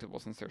more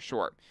collectible since they're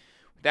short.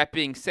 That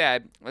being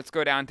said, let's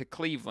go down to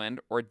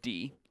Cleveland, or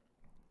D.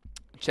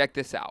 Check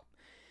this out.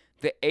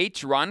 The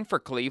H run for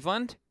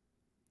Cleveland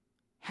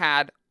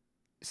had,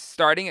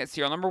 starting at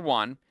serial number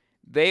 1,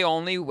 they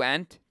only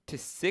went to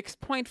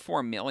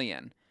 6.4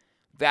 million.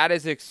 That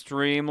is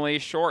extremely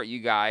short, you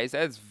guys.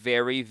 That's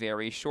very,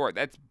 very short.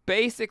 That's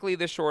basically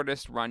the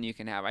shortest run you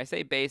can have. I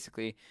say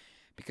basically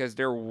because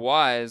there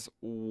was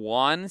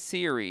one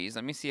series.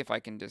 Let me see if I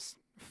can just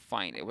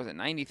find it. Was it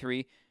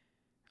 93?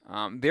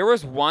 There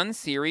was one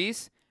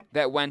series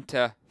that went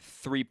to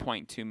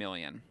 3.2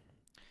 million.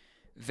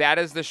 That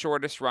is the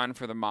shortest run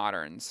for the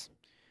moderns.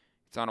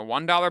 It's on a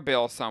 $1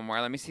 bill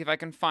somewhere. Let me see if I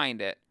can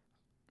find it.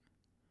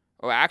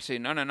 Oh, actually,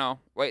 no.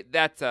 Wait,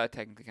 that's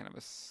technically kind of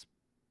a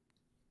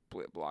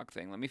split block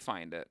thing. Let me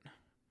find it.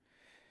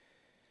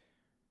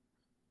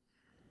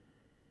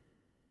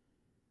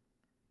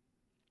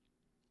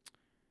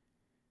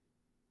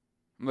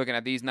 I'm looking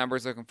at these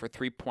numbers, looking for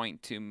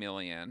 3.2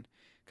 million.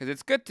 Because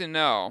it's good to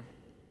know.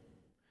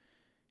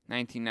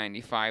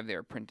 1995, they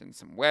were printing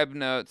some web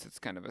notes. It's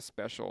kind of a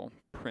special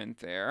print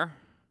there.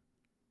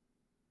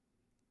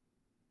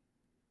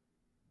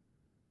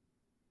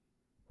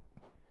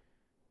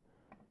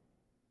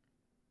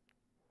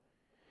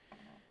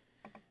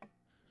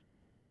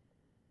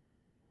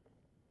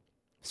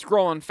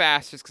 Scrolling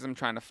fast just because I'm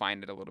trying to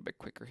find it a little bit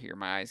quicker here.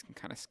 My eyes can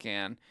kind of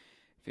scan.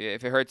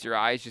 If it hurts your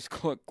eyes, just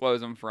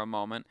close them for a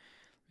moment.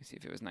 Let me see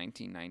if it was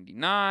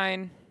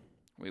 1999.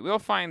 We will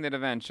find it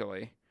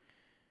eventually.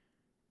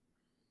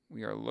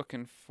 We are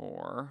looking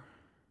for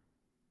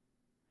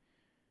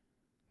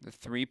the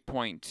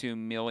 3.2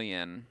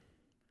 million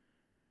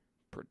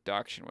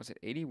production. Was it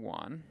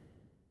 81?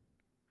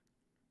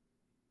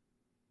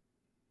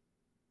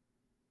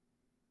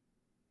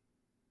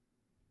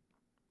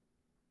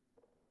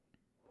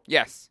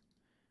 Yes.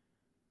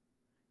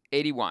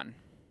 81.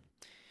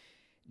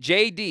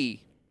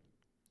 JD,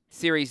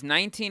 Series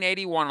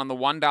 1981 on the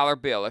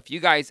 $1 bill. If you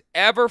guys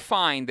ever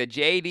find the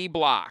JD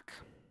block,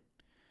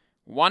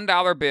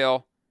 $1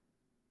 bill,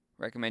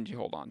 recommend you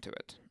hold on to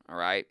it. All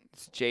right?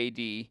 It's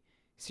JD,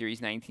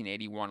 Series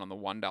 1981 on the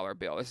 $1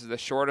 bill. This is the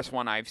shortest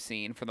one I've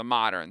seen for the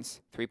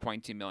moderns,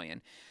 3.2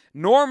 million.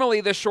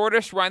 Normally, the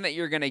shortest run that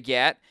you're going to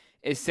get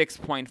is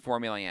 6.4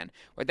 million.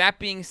 With that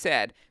being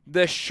said,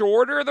 the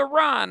shorter the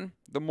run,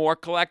 the more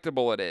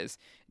collectible it is.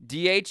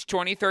 DH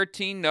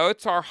 2013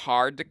 notes are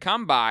hard to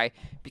come by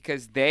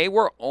because they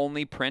were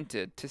only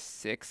printed to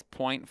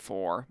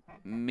 6.4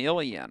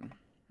 million.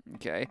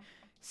 Okay,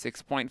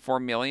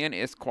 6.4 million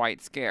is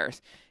quite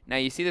scarce. Now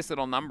you see this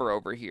little number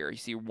over here. You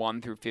see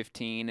 1 through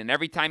 15, and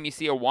every time you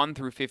see a 1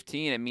 through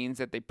 15, it means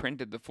that they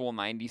printed the full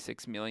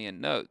 96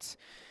 million notes.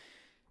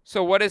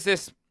 So what is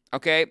this?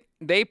 Okay,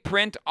 they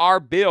print our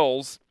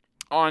bills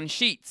on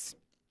sheets.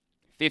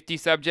 50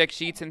 subject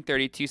sheets and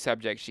 32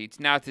 subject sheets.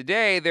 Now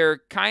today,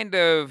 they're kind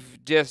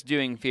of just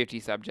doing 50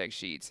 subject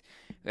sheets.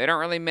 They don't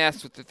really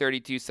mess with the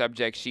 32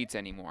 subject sheets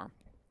anymore.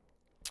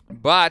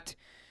 But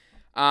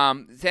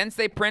since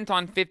they print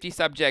on 50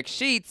 subject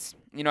sheets,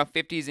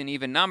 50 is an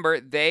even number,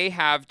 they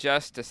have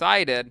just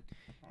decided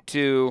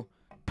to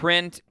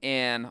print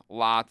in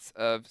lots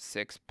of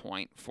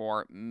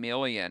 6.4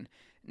 million.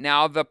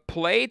 Now, the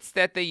plates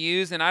that they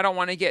use, and I don't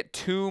want to get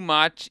too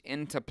much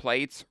into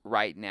plates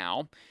right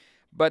now,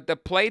 but the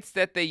plates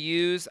that they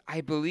use,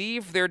 I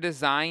believe they're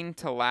designed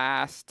to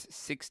last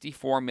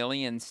 64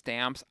 million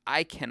stamps.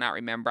 I cannot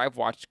remember. I've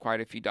watched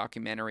quite a few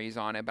documentaries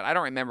on it, but I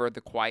don't remember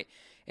the quite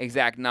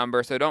exact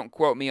number. So don't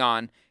quote me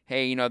on,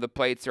 hey, the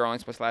plates are only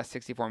supposed to last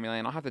 64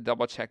 million. I'll have to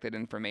double check that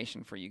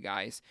information for you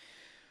guys.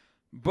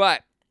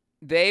 But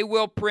they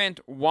will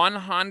print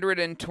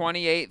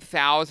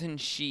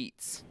 128,000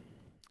 sheets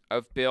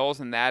of bills,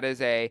 and that is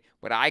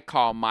what I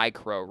call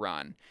micro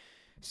run.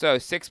 So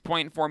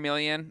 6.4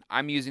 million,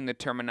 I'm using the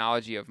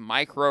terminology of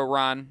micro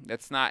run.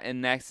 That's not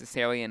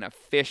necessarily an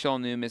official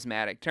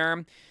numismatic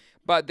term,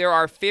 but there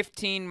are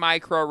 15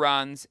 micro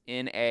runs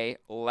in a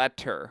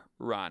letter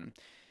run.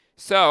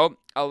 So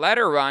a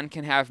letter run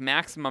can have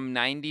maximum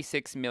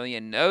 96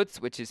 million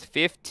notes, which is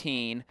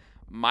 15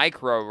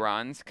 micro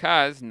runs,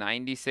 because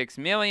 96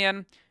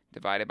 million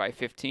divided by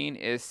 15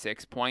 is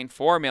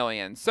 6.4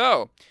 million.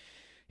 So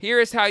here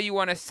is how you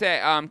want to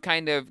say,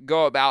 kind of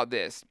go about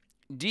this.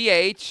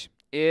 DH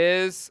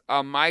is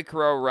a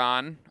micro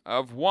run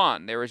of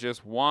 1. There was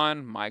just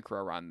 1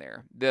 micro run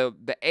there. The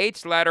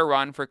H letter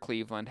run for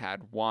Cleveland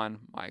had 1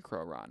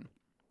 micro run.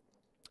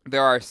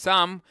 There are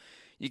some,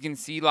 you can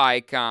see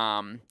like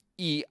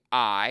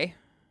EI,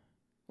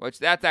 which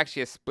that's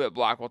actually a split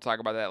block. We'll talk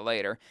about that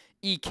later.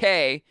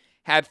 EK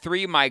had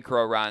 3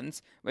 micro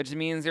runs, which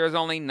means there's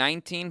only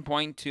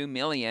 19.2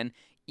 million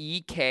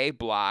EK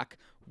block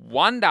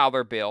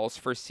 $1 bills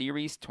for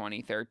Series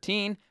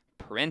 2013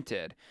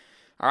 printed.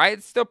 All right,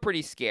 it's still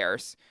pretty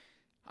scarce.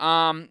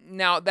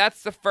 Now,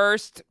 that's the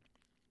first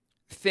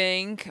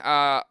thing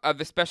of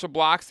the special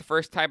blocks, the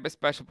first type of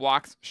special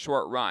blocks,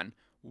 short run.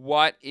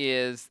 What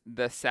is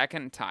the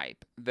second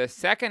type? The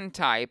second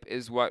type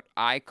is what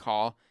I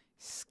call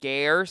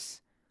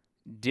scarce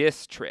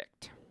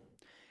district.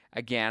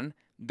 Again,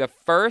 the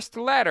first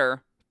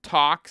letter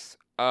talks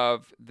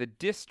of the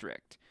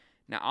district.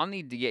 Now, I'll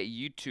need to get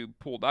YouTube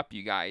pulled up,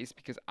 you guys,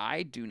 because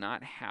I do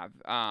not have,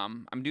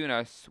 I'm doing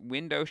a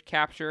window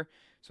capture,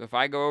 so if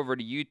I go over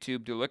to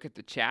YouTube to look at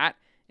the chat,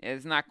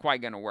 it's not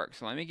quite going to work.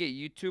 So let me get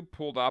YouTube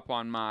pulled up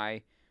on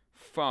my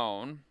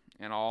phone,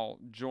 and I'll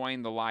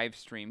join the live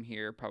stream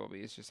here.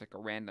 Probably it's just like a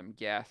random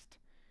guest.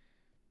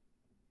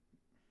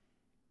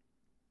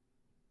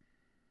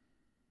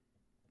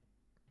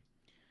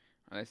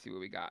 Let's see what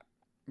we got,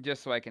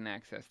 just so I can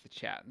access the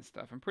chat and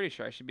stuff. I'm pretty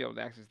sure I should be able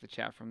to access the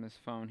chat from this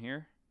phone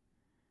here.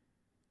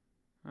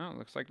 Oh,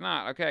 looks like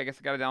not. Okay, I guess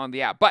I got to download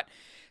the app. But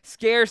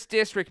scarce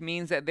district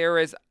means that there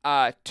is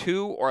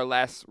 2 or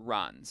less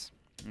runs.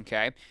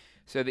 Okay,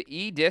 so the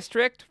E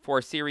district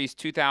for Series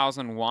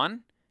 2001,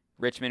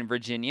 Richmond,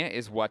 Virginia,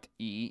 is what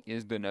E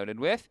is denoted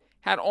with,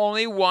 had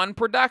only 1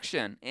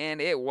 production,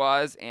 and it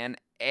was an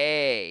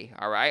A.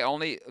 All right,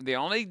 they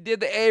only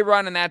did the A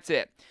run, and that's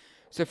it.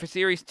 So for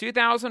Series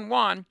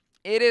 2001,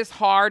 it is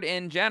hard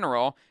in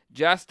general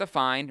just to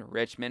find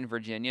Richmond,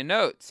 Virginia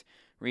notes.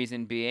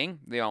 Reason being,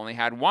 they only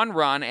had one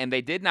run, and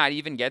they did not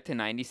even get to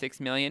 96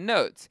 million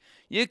notes.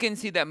 You can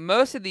see that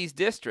most of these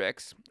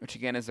districts, which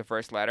again is the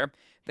first letter,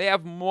 they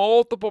have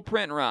multiple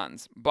print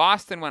runs.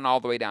 Boston went all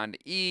the way down to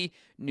E.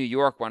 New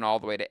York went all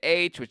the way to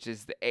H, which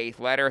is the 8th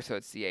letter, so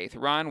it's the 8th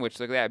run,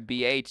 which look at that,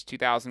 BH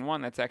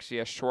 2001. That's actually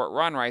a short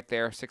run right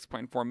there,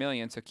 6.4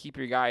 million, so keep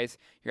your eyes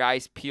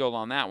peeled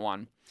on that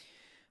one.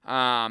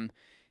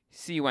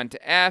 C went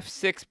to F,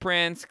 6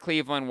 prints.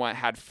 Cleveland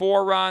had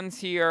 4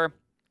 runs here.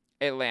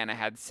 Atlanta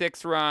had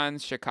 6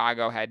 runs.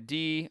 Chicago had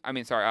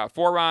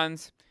 4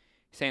 runs.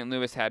 St.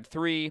 Louis had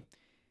 3.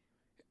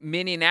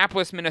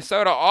 Minneapolis,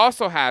 Minnesota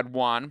also had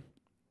 1.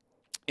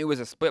 It was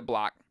a split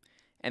block.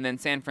 And then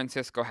San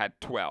Francisco had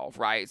 12,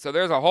 right? So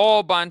there's a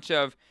whole bunch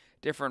of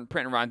different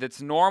print runs.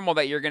 It's normal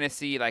that you're going to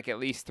see like at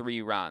least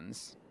 3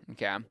 runs,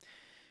 okay?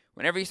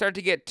 Whenever you start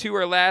to get 2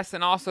 or less,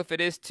 and also if it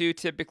is 2,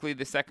 typically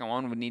the second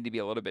one would need to be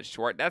a little bit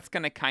short. That's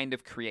going to kind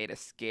of create a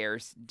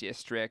scarce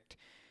district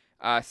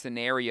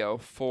scenario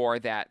for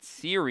that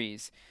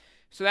series.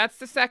 So that's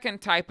the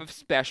second type of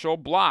special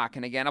block.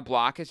 And again, a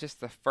block is just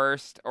the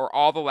first or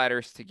all the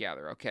letters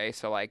together, okay?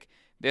 So like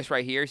this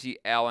right here is the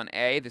L and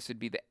A. This would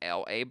be the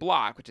LA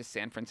block, which is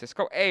San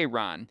Francisco A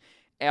run.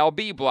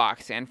 LB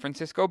block, San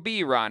Francisco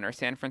B run, or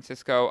San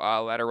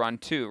Francisco letter run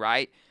 2,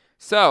 right?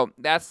 So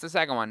that's the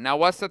second one. Now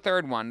what's the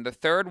third one? The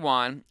third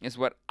one is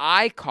what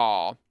I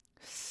call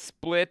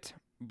split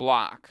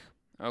block,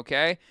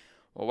 okay?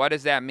 Well, what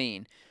does that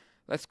mean?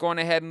 Let's go on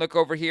ahead and look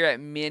over here at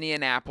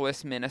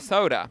Minneapolis,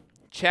 Minnesota.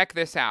 Check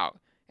this out.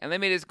 And let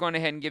me just go on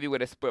ahead and give you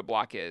what a split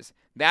block is.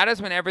 That is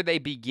whenever they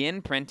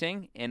begin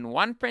printing in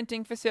one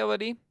printing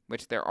facility,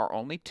 which there are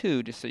only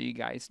 2, just so you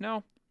guys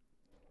know,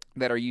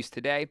 that are used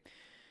today,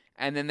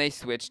 and then they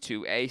switch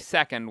to a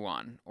second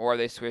one, or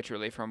they switch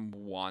really from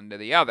one to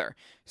the other.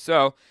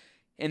 So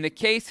in the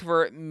case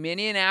for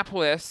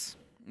Minneapolis,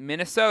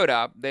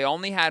 Minnesota, they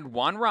only had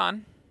 1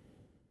 run,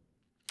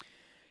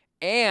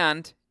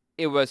 and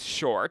it was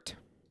short.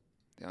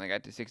 They only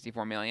got to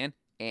 64 million,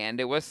 and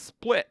it was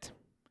split.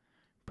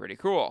 Pretty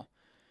cool.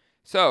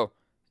 So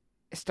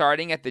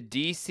starting at the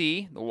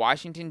D.C., the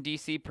Washington,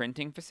 D.C.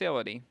 printing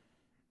facility,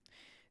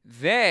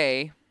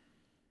 they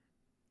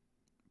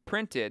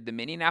printed the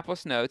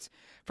Minneapolis notes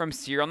from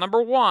serial number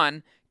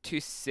 1 to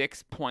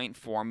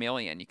 6.4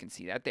 million. You can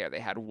see that there. They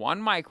had 1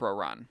 micro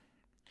run.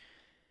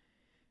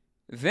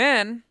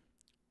 Then,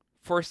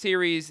 for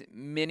series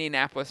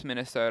Minneapolis,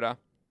 Minnesota,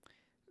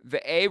 the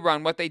A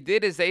run, what they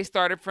did is they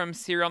started from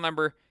serial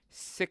number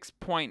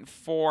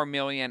 6.4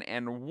 million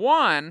and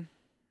 1,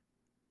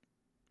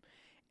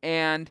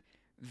 and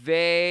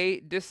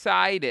they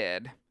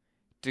decided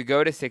to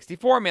go to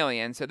 64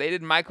 million. So they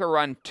did micro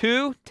run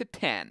 2 to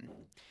 10,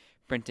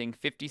 printing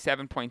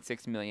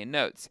 57.6 million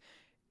notes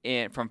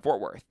from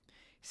Fort Worth.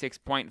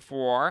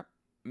 6.4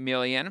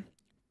 million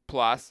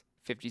plus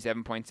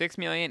 57.6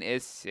 million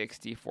is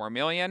 64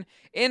 million.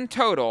 In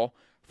total,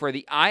 for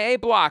the IA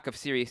block of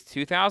Series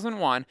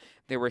 2001,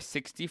 there were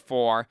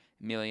 64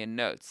 million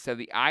notes. So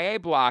the IA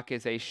block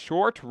is a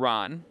short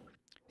run,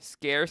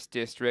 scarce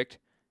district,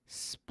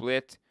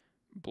 split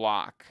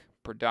block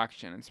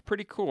production. It's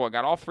pretty cool. I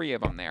got all 3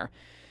 of them there.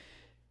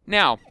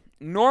 Now,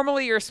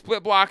 normally your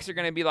split blocks are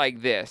going to be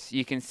like this.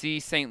 You can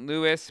see St.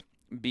 Louis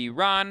B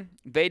run.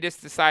 They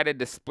just decided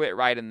to split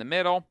right in the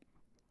middle.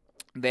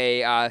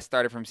 They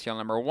started from serial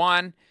number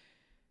 1,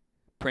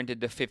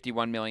 printed to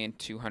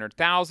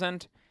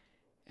 51,200,000,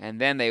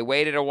 and then they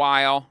waited a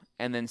while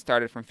and then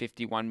started from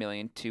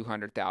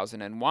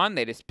 51,200,001.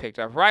 They just picked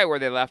up right where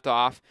they left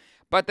off,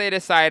 but they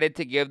decided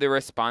to give the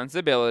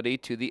responsibility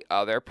to the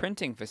other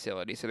printing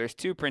facility. So there's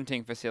 2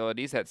 printing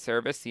facilities that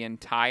service the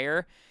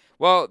entire,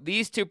 well,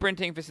 these 2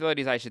 printing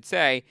facilities, I should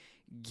say,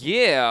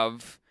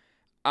 give,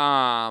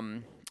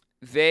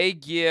 they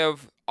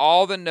give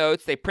all the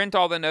notes, they print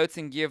all the notes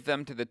and give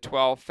them to the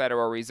 12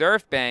 Federal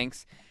Reserve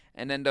banks,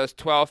 and then those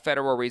 12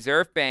 Federal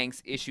Reserve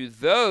banks issue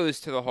those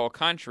to the whole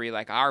country,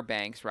 like our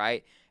banks,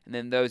 right? And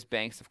then those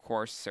banks, of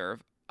course,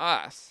 serve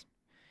us.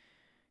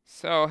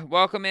 So,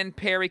 welcome in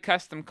Perry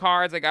Custom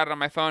Cards. I got it on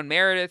my phone.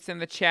 Meredith's in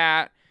the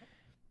chat.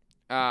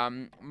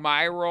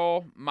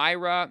 Myra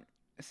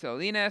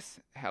Salinas,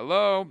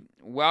 hello.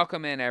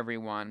 Welcome in,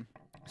 everyone.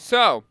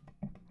 So,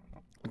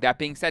 with that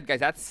being said, guys,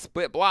 that's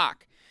split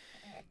block.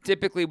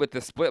 Typically, with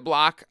the split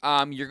block,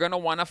 you're going to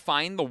want to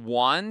find the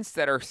ones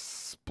that are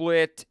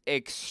split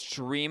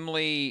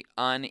extremely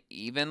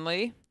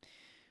unevenly.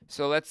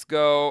 So, let's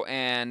go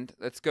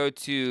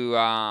to...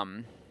 let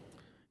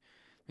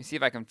me see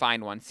if I can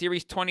find one.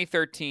 Series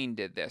 2013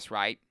 did this,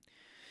 right?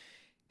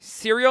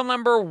 Serial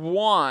number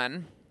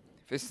 1,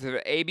 this is an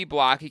AB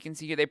block. You can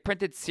see here they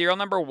printed serial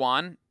number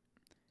 1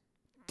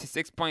 to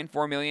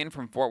 6.4 million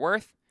from Fort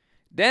Worth.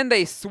 Then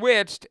they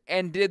switched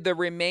and did the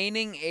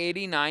remaining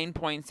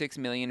 89.6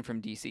 million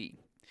from DC.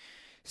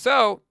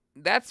 So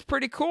that's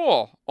pretty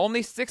cool.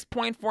 Only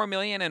 6.4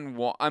 million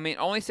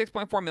only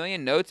 6.4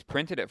 million notes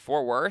printed at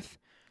Fort Worth.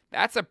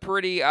 That's a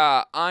pretty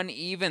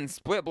uneven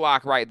split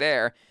block right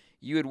there.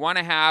 You would want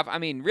to have,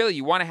 really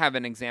you want to have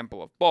an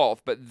example of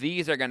both, but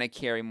these are going to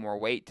carry more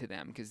weight to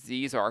them because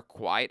these are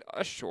quite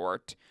a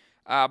short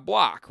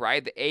block,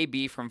 right? The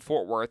AB from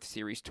Fort Worth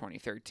Series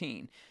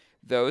 2013.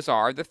 Those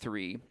are the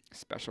 3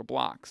 special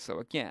blocks. So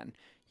again,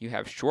 you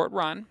have short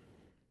run,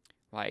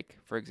 like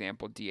for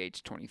example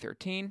DH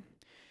 2013.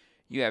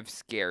 You have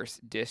scarce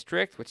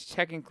district, which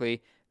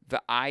technically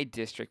the I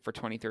district for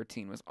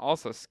 2013 was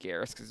also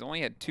scarce because it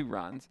only had 2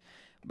 runs.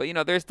 But,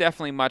 there's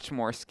definitely much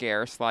more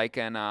scarce. Like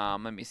in,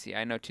 let me see.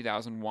 I know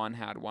 2001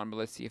 had one, but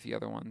let's see if the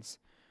other ones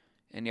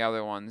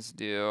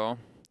do.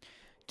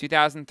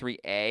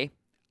 2003A,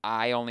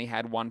 I only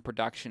had 1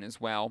 production as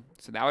well.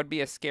 So that would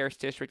be a scarce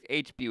district.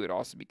 HB would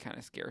also be kind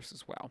of scarce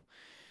as well.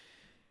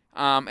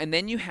 And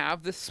then you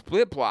have the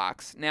split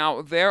blocks.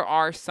 Now, there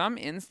are some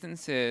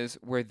instances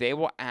where they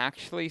will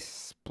actually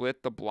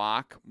split the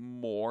block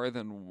more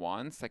than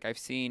once. Like I've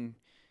seen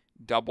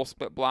double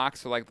split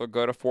blocks. So like they'll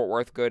go to Fort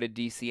Worth, go to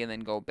DC, and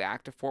then go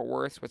back to Fort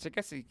Worth, which I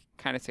guess you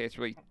kind of say it's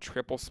really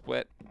triple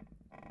split.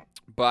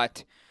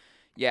 But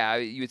yeah,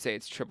 you would say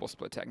it's triple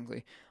split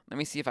technically. Let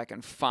me see if I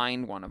can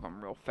find one of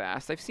them real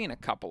fast. I've seen a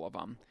couple of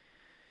them.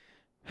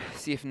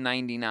 See if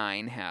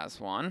 99 has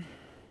one.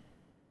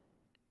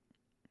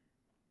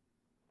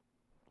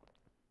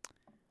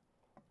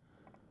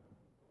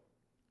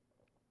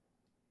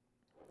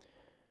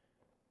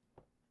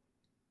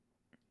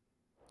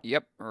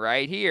 Yep,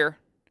 right here.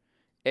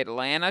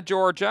 Atlanta,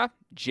 Georgia,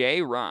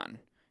 J run.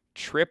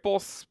 Triple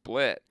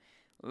split.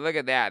 Look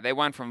at that. They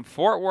went from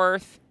Fort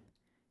Worth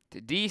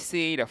to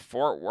DC to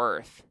Fort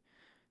Worth.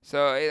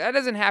 So that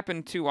doesn't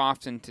happen too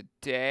often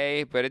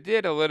today, but it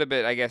did a little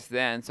bit, I guess,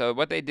 then. So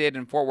what they did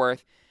in Fort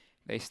Worth,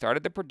 they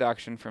started the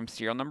production from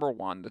serial number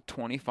 1 to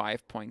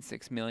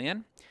 25.6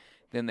 million.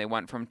 Then they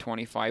went from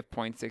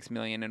 25.6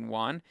 million in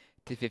 1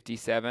 to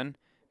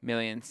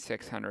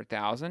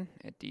 57,600,000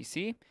 at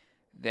DC.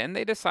 Then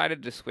they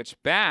decided to switch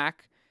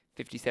back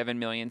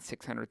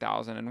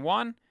 57,600,000 in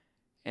 1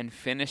 and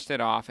finished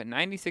it off at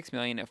 96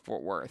 million at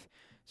Fort Worth.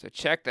 So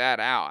check that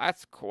out.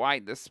 That's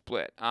quite the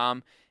split.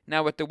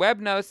 Now with the web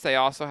notes, they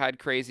also had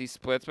crazy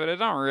splits, but it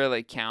don't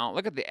really count.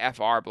 Look at the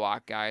FR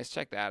block, guys.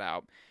 Check that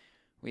out.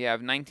 We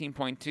have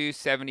 19.2,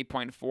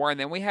 70.4, and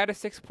then we had a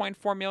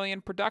 6.4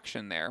 million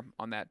production there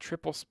on that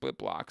triple split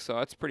block. So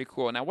that's pretty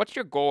cool. Now, what's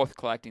your goal with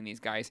collecting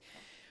these guys?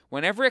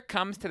 Whenever it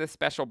comes to the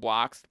special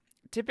blocks,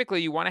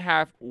 typically you want to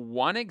have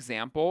one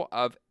example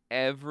of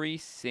every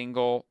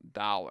single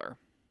dollar.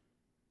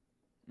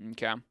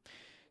 Okay?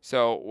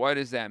 So what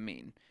does that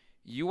mean?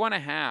 You want to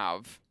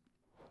have,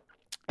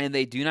 and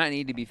they do not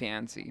need to be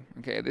fancy.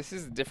 Okay? This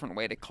is a different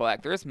way to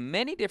collect. There's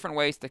many different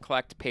ways to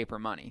collect paper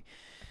money.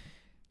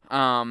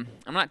 I'm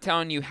not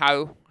telling you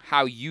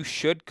how you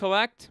should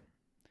collect,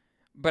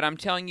 but I'm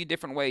telling you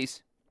different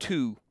ways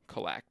to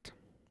collect.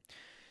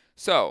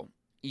 So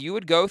you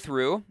would go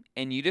through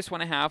and you just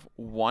want to have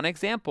one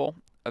example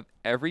of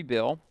every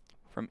bill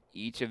from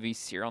each of these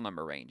serial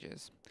number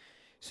ranges.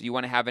 So you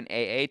want to have an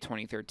AA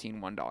 2013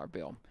 $1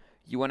 bill.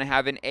 You want to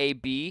have an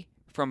AB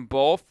from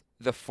both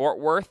the Fort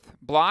Worth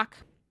block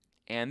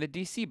and the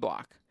DC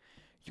block.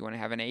 You want to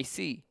have an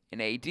AC, an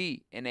AD,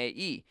 an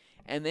AE.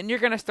 And then you're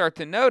going to start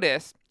to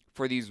notice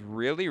for these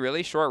really,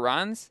 really short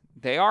runs,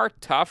 they are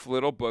tough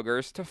little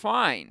boogers to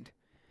find.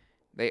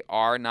 They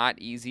are not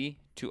easy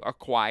to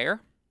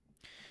acquire.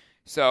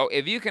 So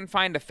if you can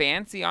find a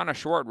fancy on a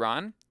short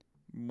run,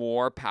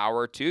 more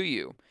power to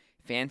you.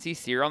 Fancy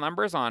serial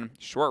numbers on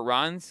short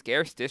runs,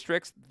 scarce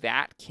districts,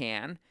 that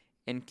can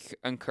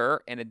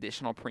incur an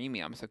additional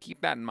premium. So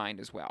keep that in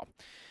mind as well.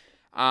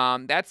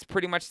 That's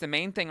pretty much the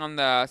main thing on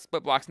the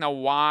split blocks. Now,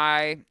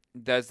 why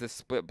does the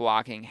split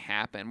blocking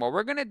happen? What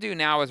we're going to do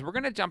now is we're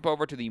going to jump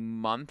over to the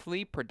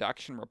monthly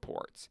production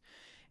reports.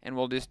 And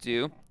we'll just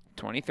do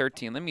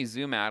 2013. Let me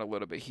zoom out a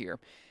little bit here.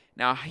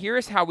 Now,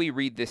 here's how we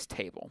read this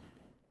table.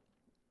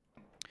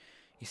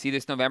 You see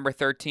this November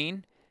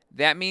 13?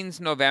 That means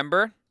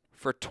November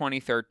for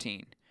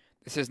 2013.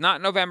 This is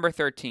not November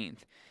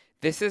 13th.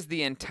 This is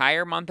the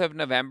entire month of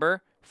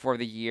November for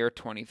the year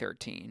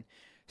 2013.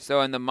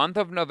 So in the month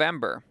of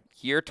November,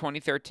 year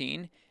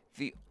 2013,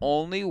 the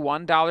only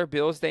 $1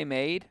 bills they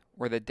made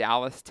were the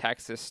Dallas,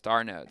 Texas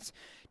Star Notes.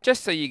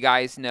 Just so you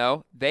guys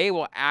know, they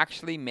will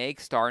actually make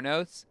Star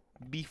Notes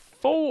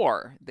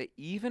before they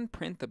even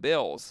print the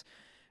bills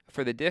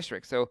for the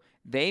district. So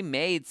they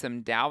made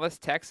some Dallas,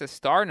 Texas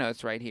Star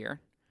Notes right here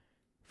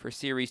for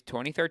Series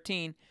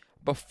 2013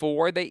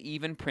 before they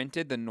even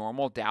printed the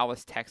normal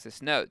Dallas,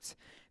 Texas notes.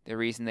 The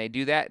reason they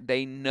do that,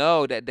 they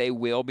know that they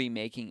will be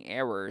making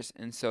errors,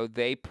 and so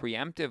they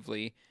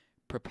preemptively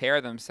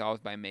prepare themselves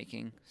by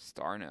making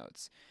Star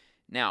Notes.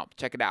 Now,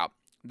 check it out.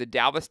 The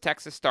Dallas,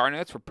 Texas Star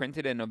Notes were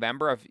printed in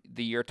November of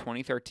the year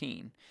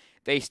 2013.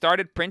 They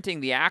started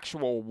printing the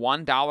actual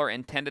 $1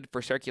 intended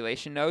for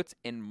circulation notes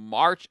in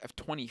March of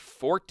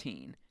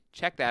 2014.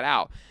 Check that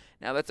out.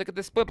 Now, let's look at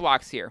the split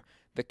blocks here.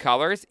 The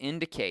colors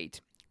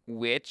indicate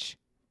which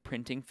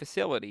printing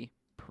facility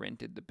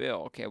printed the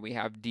bill. Okay, we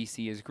have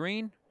DC is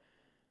green,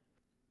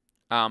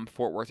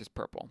 Fort Worth is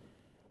purple.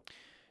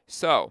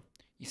 So,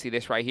 you see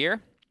this right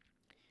here?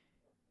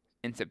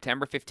 In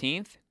September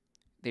 15th,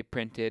 they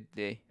printed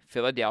the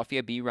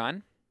Philadelphia B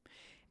run.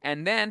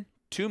 And then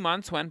 2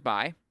 months went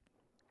by.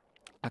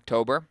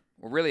 October,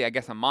 well, really, I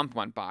guess a month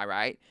went by,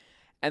 right?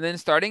 And then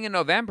starting in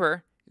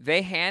November,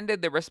 they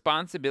handed the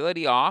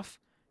responsibility off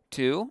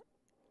to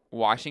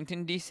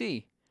Washington,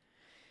 D.C.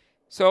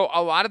 So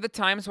a lot of the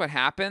times what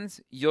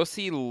happens, you'll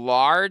see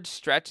large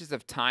stretches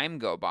of time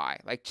go by.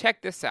 Like,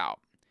 check this out.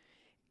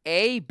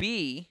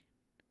 AB,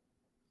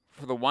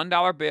 for the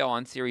 $1 bill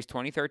on Series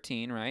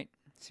 2013, right?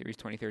 Series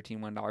 2013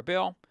 $1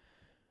 bill.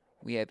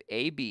 We have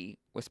AB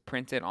was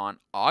printed on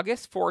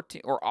August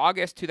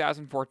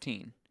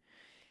 2014.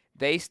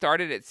 They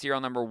started at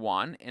serial number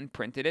 1 and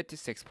printed it to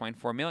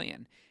 6.4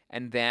 million.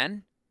 And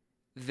then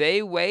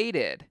they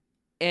waited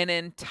an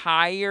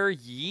entire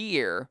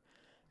year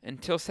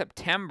until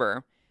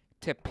September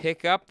to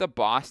pick up the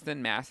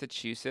Boston,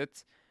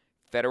 Massachusetts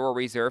Federal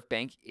Reserve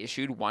Bank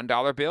issued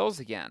 $1 bills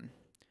again.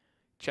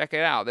 Check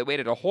it out. They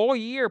waited a whole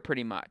year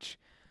pretty much.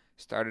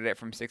 Started it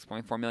from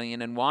 6.4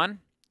 million in one,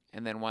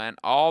 and then went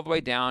all the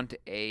way down to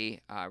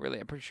really,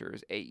 I'm pretty sure it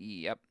was AE,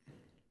 yep.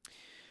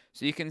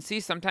 So you can see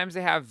sometimes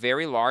they have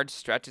very large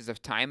stretches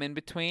of time in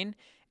between,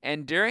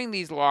 and during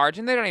these large,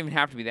 and they don't even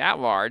have to be that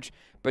large,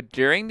 but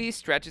during these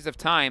stretches of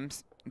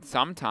times,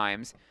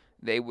 sometimes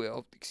they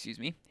will,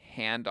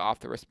 hand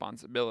off the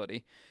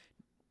responsibility.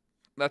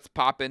 Let's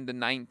pop into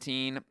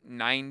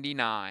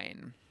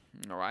 1999.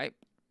 All right.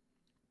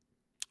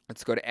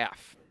 Let's go to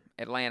F,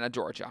 Atlanta,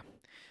 Georgia,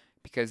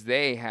 because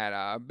they had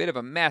a bit of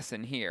a mess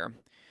in here.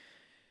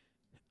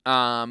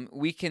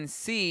 We can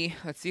see,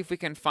 let's see if we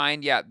can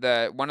find,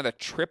 one of the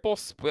triple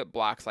split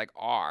blocks like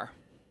R.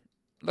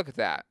 Look at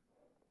that.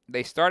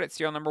 They start at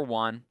serial number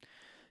 1,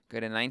 go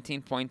to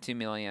 19.2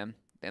 million,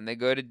 then they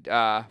go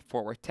to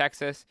Fort Worth,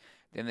 Texas,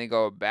 then they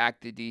go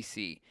back to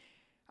DC.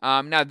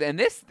 Now, and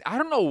this, I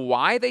don't know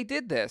why they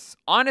did this.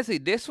 Honestly,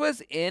 this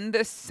was in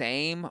the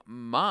same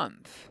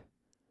month,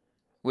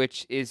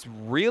 which is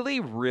really,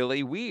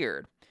 really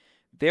weird.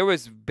 There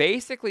was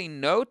basically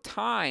no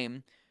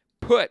time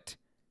put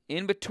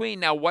in between.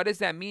 Now, what does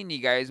that mean, you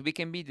guys? We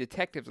can be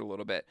detectives a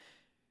little bit.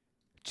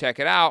 Check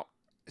it out.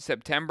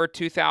 September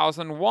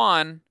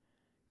 2001.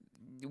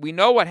 We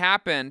know what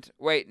happened.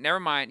 Wait, never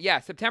mind. Yeah,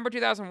 September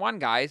 2001,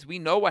 guys. We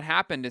know what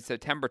happened in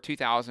September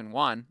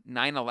 2001,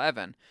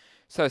 9/11.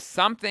 So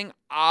something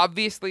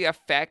obviously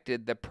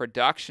affected the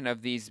production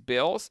of these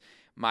bills.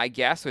 My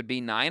guess would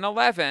be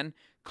 9/11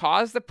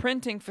 caused the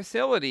printing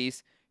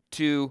facilities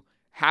to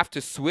have to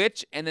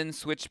switch and then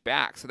switch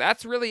back. So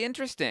that's really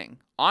interesting.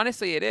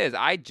 Honestly, it is.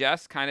 I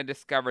just kind of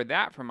discovered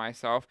that for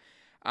myself.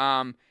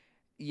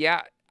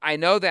 Yeah, I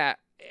know that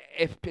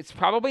if it's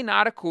probably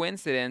not a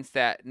coincidence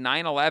that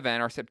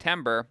 9/11 or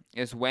September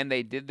is when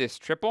they did this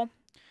triple.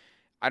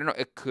 I don't know.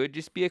 It could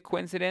just be a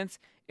coincidence.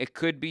 It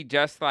could be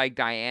just like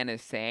Diane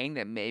is saying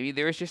that maybe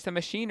there was just a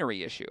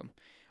machinery issue.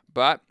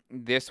 But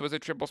this was a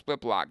triple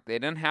split block. They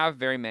didn't have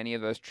very many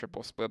of those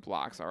triple split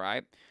blocks, all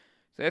right?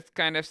 So that's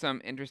kind of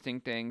some interesting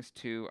things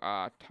to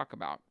talk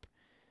about.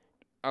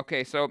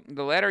 Okay, so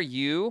the letter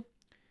U,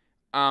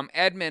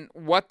 Edmund,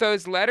 what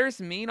those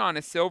letters mean on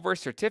a silver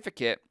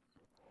certificate,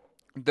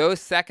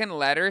 those second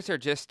letters are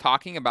just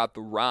talking about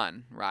the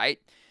run, right?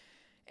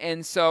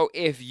 And so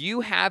if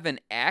you have an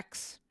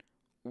X,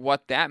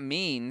 what that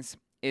means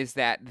is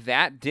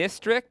that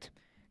district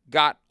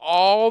got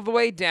all the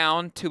way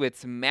down to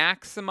its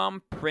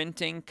maximum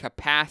printing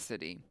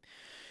capacity.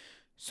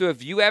 So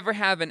if you ever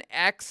have an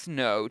X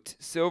note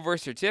silver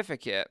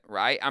certificate,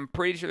 right? I'm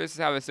pretty sure this is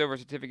how the silver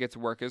certificates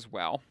work as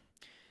well.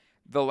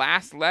 The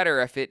last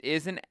letter, if it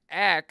is an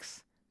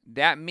X,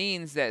 that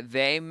means that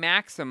they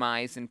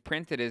maximize and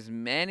printed as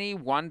many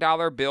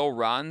 $1 bill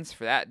runs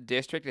for that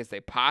district as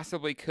they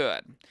possibly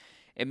could.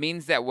 It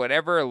means that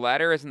whatever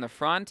letter is in the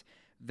front,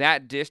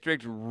 that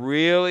district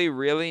really,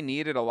 really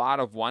needed a lot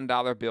of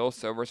 $1 bill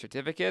silver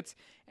certificates,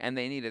 and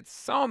they needed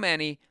so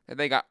many that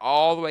they got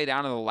all the way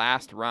down to the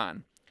last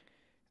run.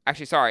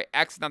 Actually, sorry,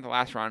 X is not the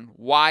last run.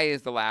 Y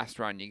is the last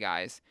run, you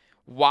guys.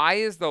 Y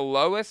is the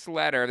lowest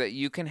letter that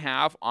you can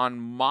have on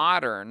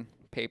modern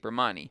paper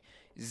money.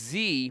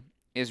 Z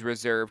is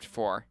reserved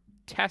for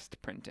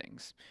test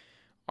printings.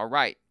 All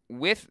right,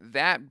 with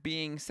that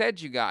being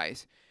said, you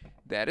guys,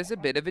 that is a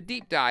bit of a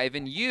deep dive.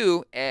 And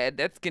you, Ed,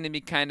 that's going to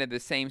be kind of the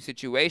same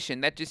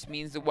situation. That just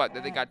means that what?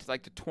 That they got to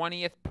like the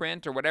 20th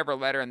print or whatever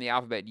letter in the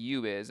alphabet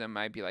U is. It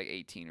might be like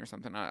 18 or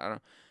something. I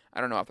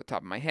don't know off the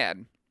top of my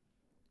head.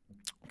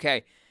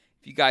 Okay,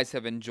 if you guys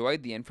have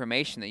enjoyed the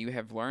information that you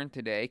have learned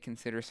today,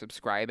 consider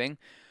subscribing.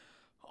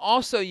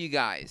 Also, you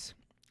guys,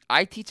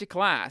 I teach a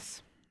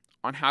class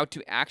on how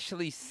to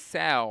actually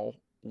sell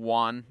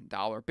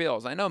 $1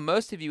 bills. I know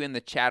most of you in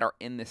the chat are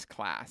in this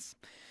class.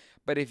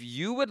 But if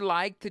you would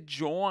like to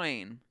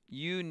join,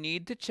 you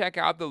need to check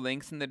out the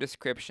links in the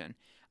description.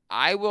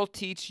 I will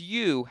teach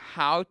you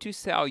how to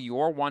sell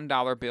your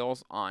 $1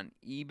 bills on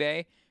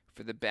eBay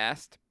for the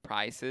best price.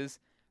 prices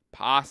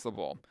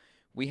possible.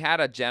 We had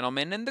a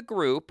gentleman in the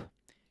group.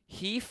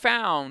 He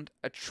found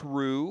a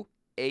true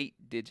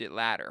 8-digit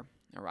ladder.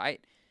 All right.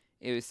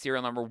 It was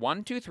serial number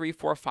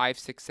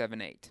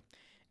 1234567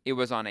 It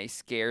was on a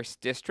scarce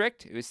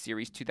district. It was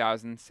series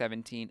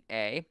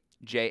 2017A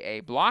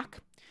JA block.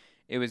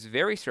 It was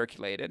very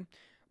circulated,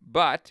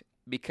 but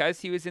because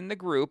he was in the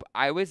group,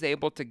 I was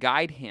able to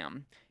guide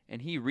him,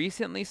 and he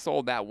recently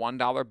sold that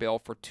 $1 bill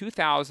for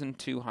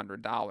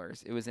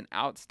 $2,200. It was an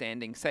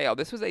outstanding sale.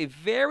 This was a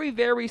very,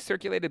 very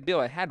circulated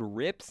bill. It had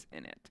rips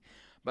in it,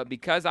 but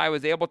because I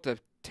was able to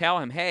tell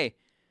him, hey,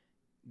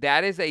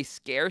 that is a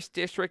scarce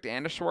district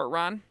and a short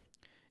run,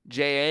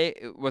 JA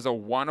was a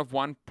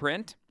one-of-one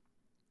print,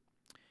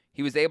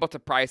 he was able to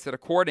price it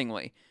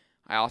accordingly.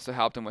 I also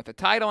helped him with the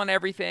title and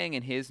everything,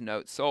 and his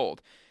note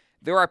sold.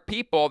 There are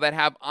people that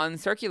have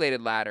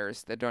uncirculated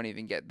ladders that don't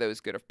even get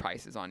those good of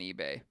prices on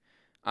eBay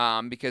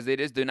because they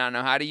just do not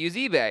know how to use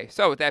eBay.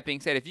 So with that being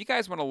said, if you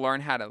guys want to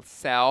learn how to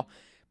sell,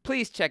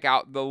 please check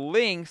out the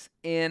links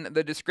in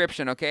the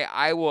description, okay?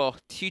 I will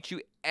teach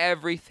you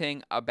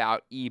everything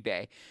about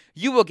eBay.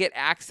 You will get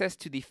access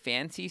to the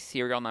fancy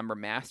serial number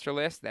master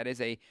list. That is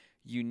a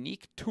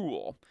unique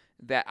tool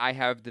that I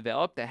have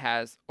developed that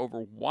has over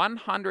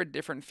 100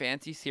 different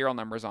fancy serial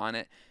numbers on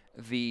it.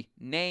 The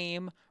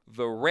name,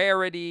 the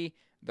rarity,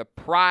 the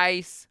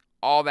price,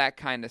 all that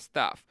kind of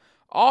stuff.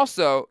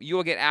 Also, you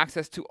will get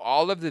access to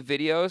all of the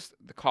videos,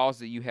 the calls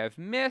that you have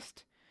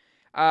missed.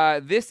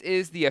 This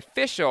is the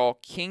official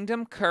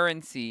Kingdom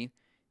Currency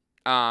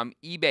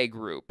eBay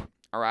group,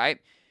 all right?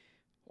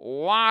 A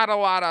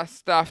lot of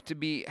stuff to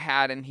be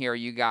had in here,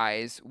 you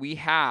guys. We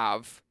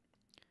have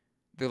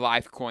the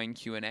live coin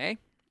Q&A.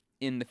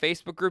 In the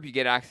Facebook group, you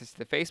get access to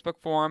the Facebook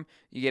forum.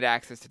 You get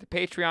access to the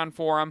Patreon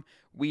forum.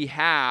 We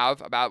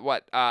have about,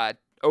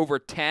 over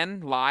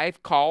 10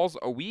 live calls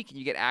a week.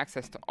 You get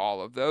access to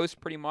all of those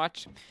pretty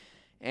much.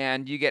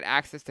 And you get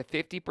access to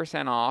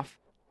 50% off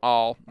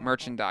all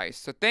merchandise.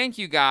 So thank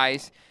you,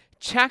 guys.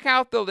 Check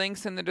out the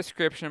links in the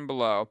description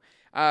below.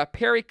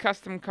 Perry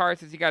Custom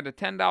Cards says you got a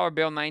 $10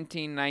 bill,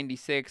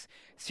 1996,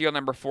 serial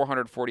number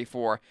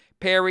 444.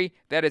 Perry,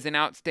 that is an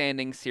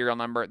outstanding serial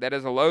number. That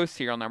is a low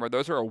serial number.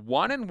 Those are a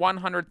 1 in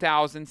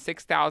 100,000,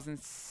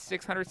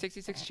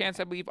 6,666 chance,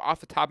 I believe,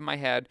 off the top of my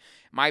head.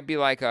 Might be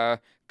like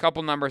a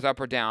couple numbers up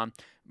or down.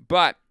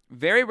 But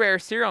very rare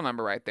serial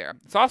number right there.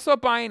 It's also a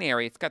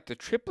binary. It's got the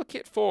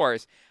triplicate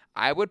 4s.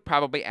 I would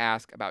probably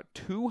ask about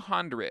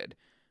 $200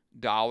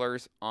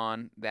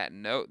 on that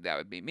note. That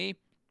would be me.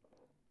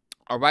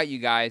 All right, you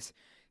guys,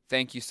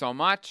 thank you so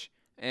much,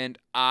 and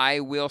I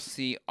will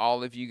see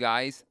all of you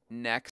guys next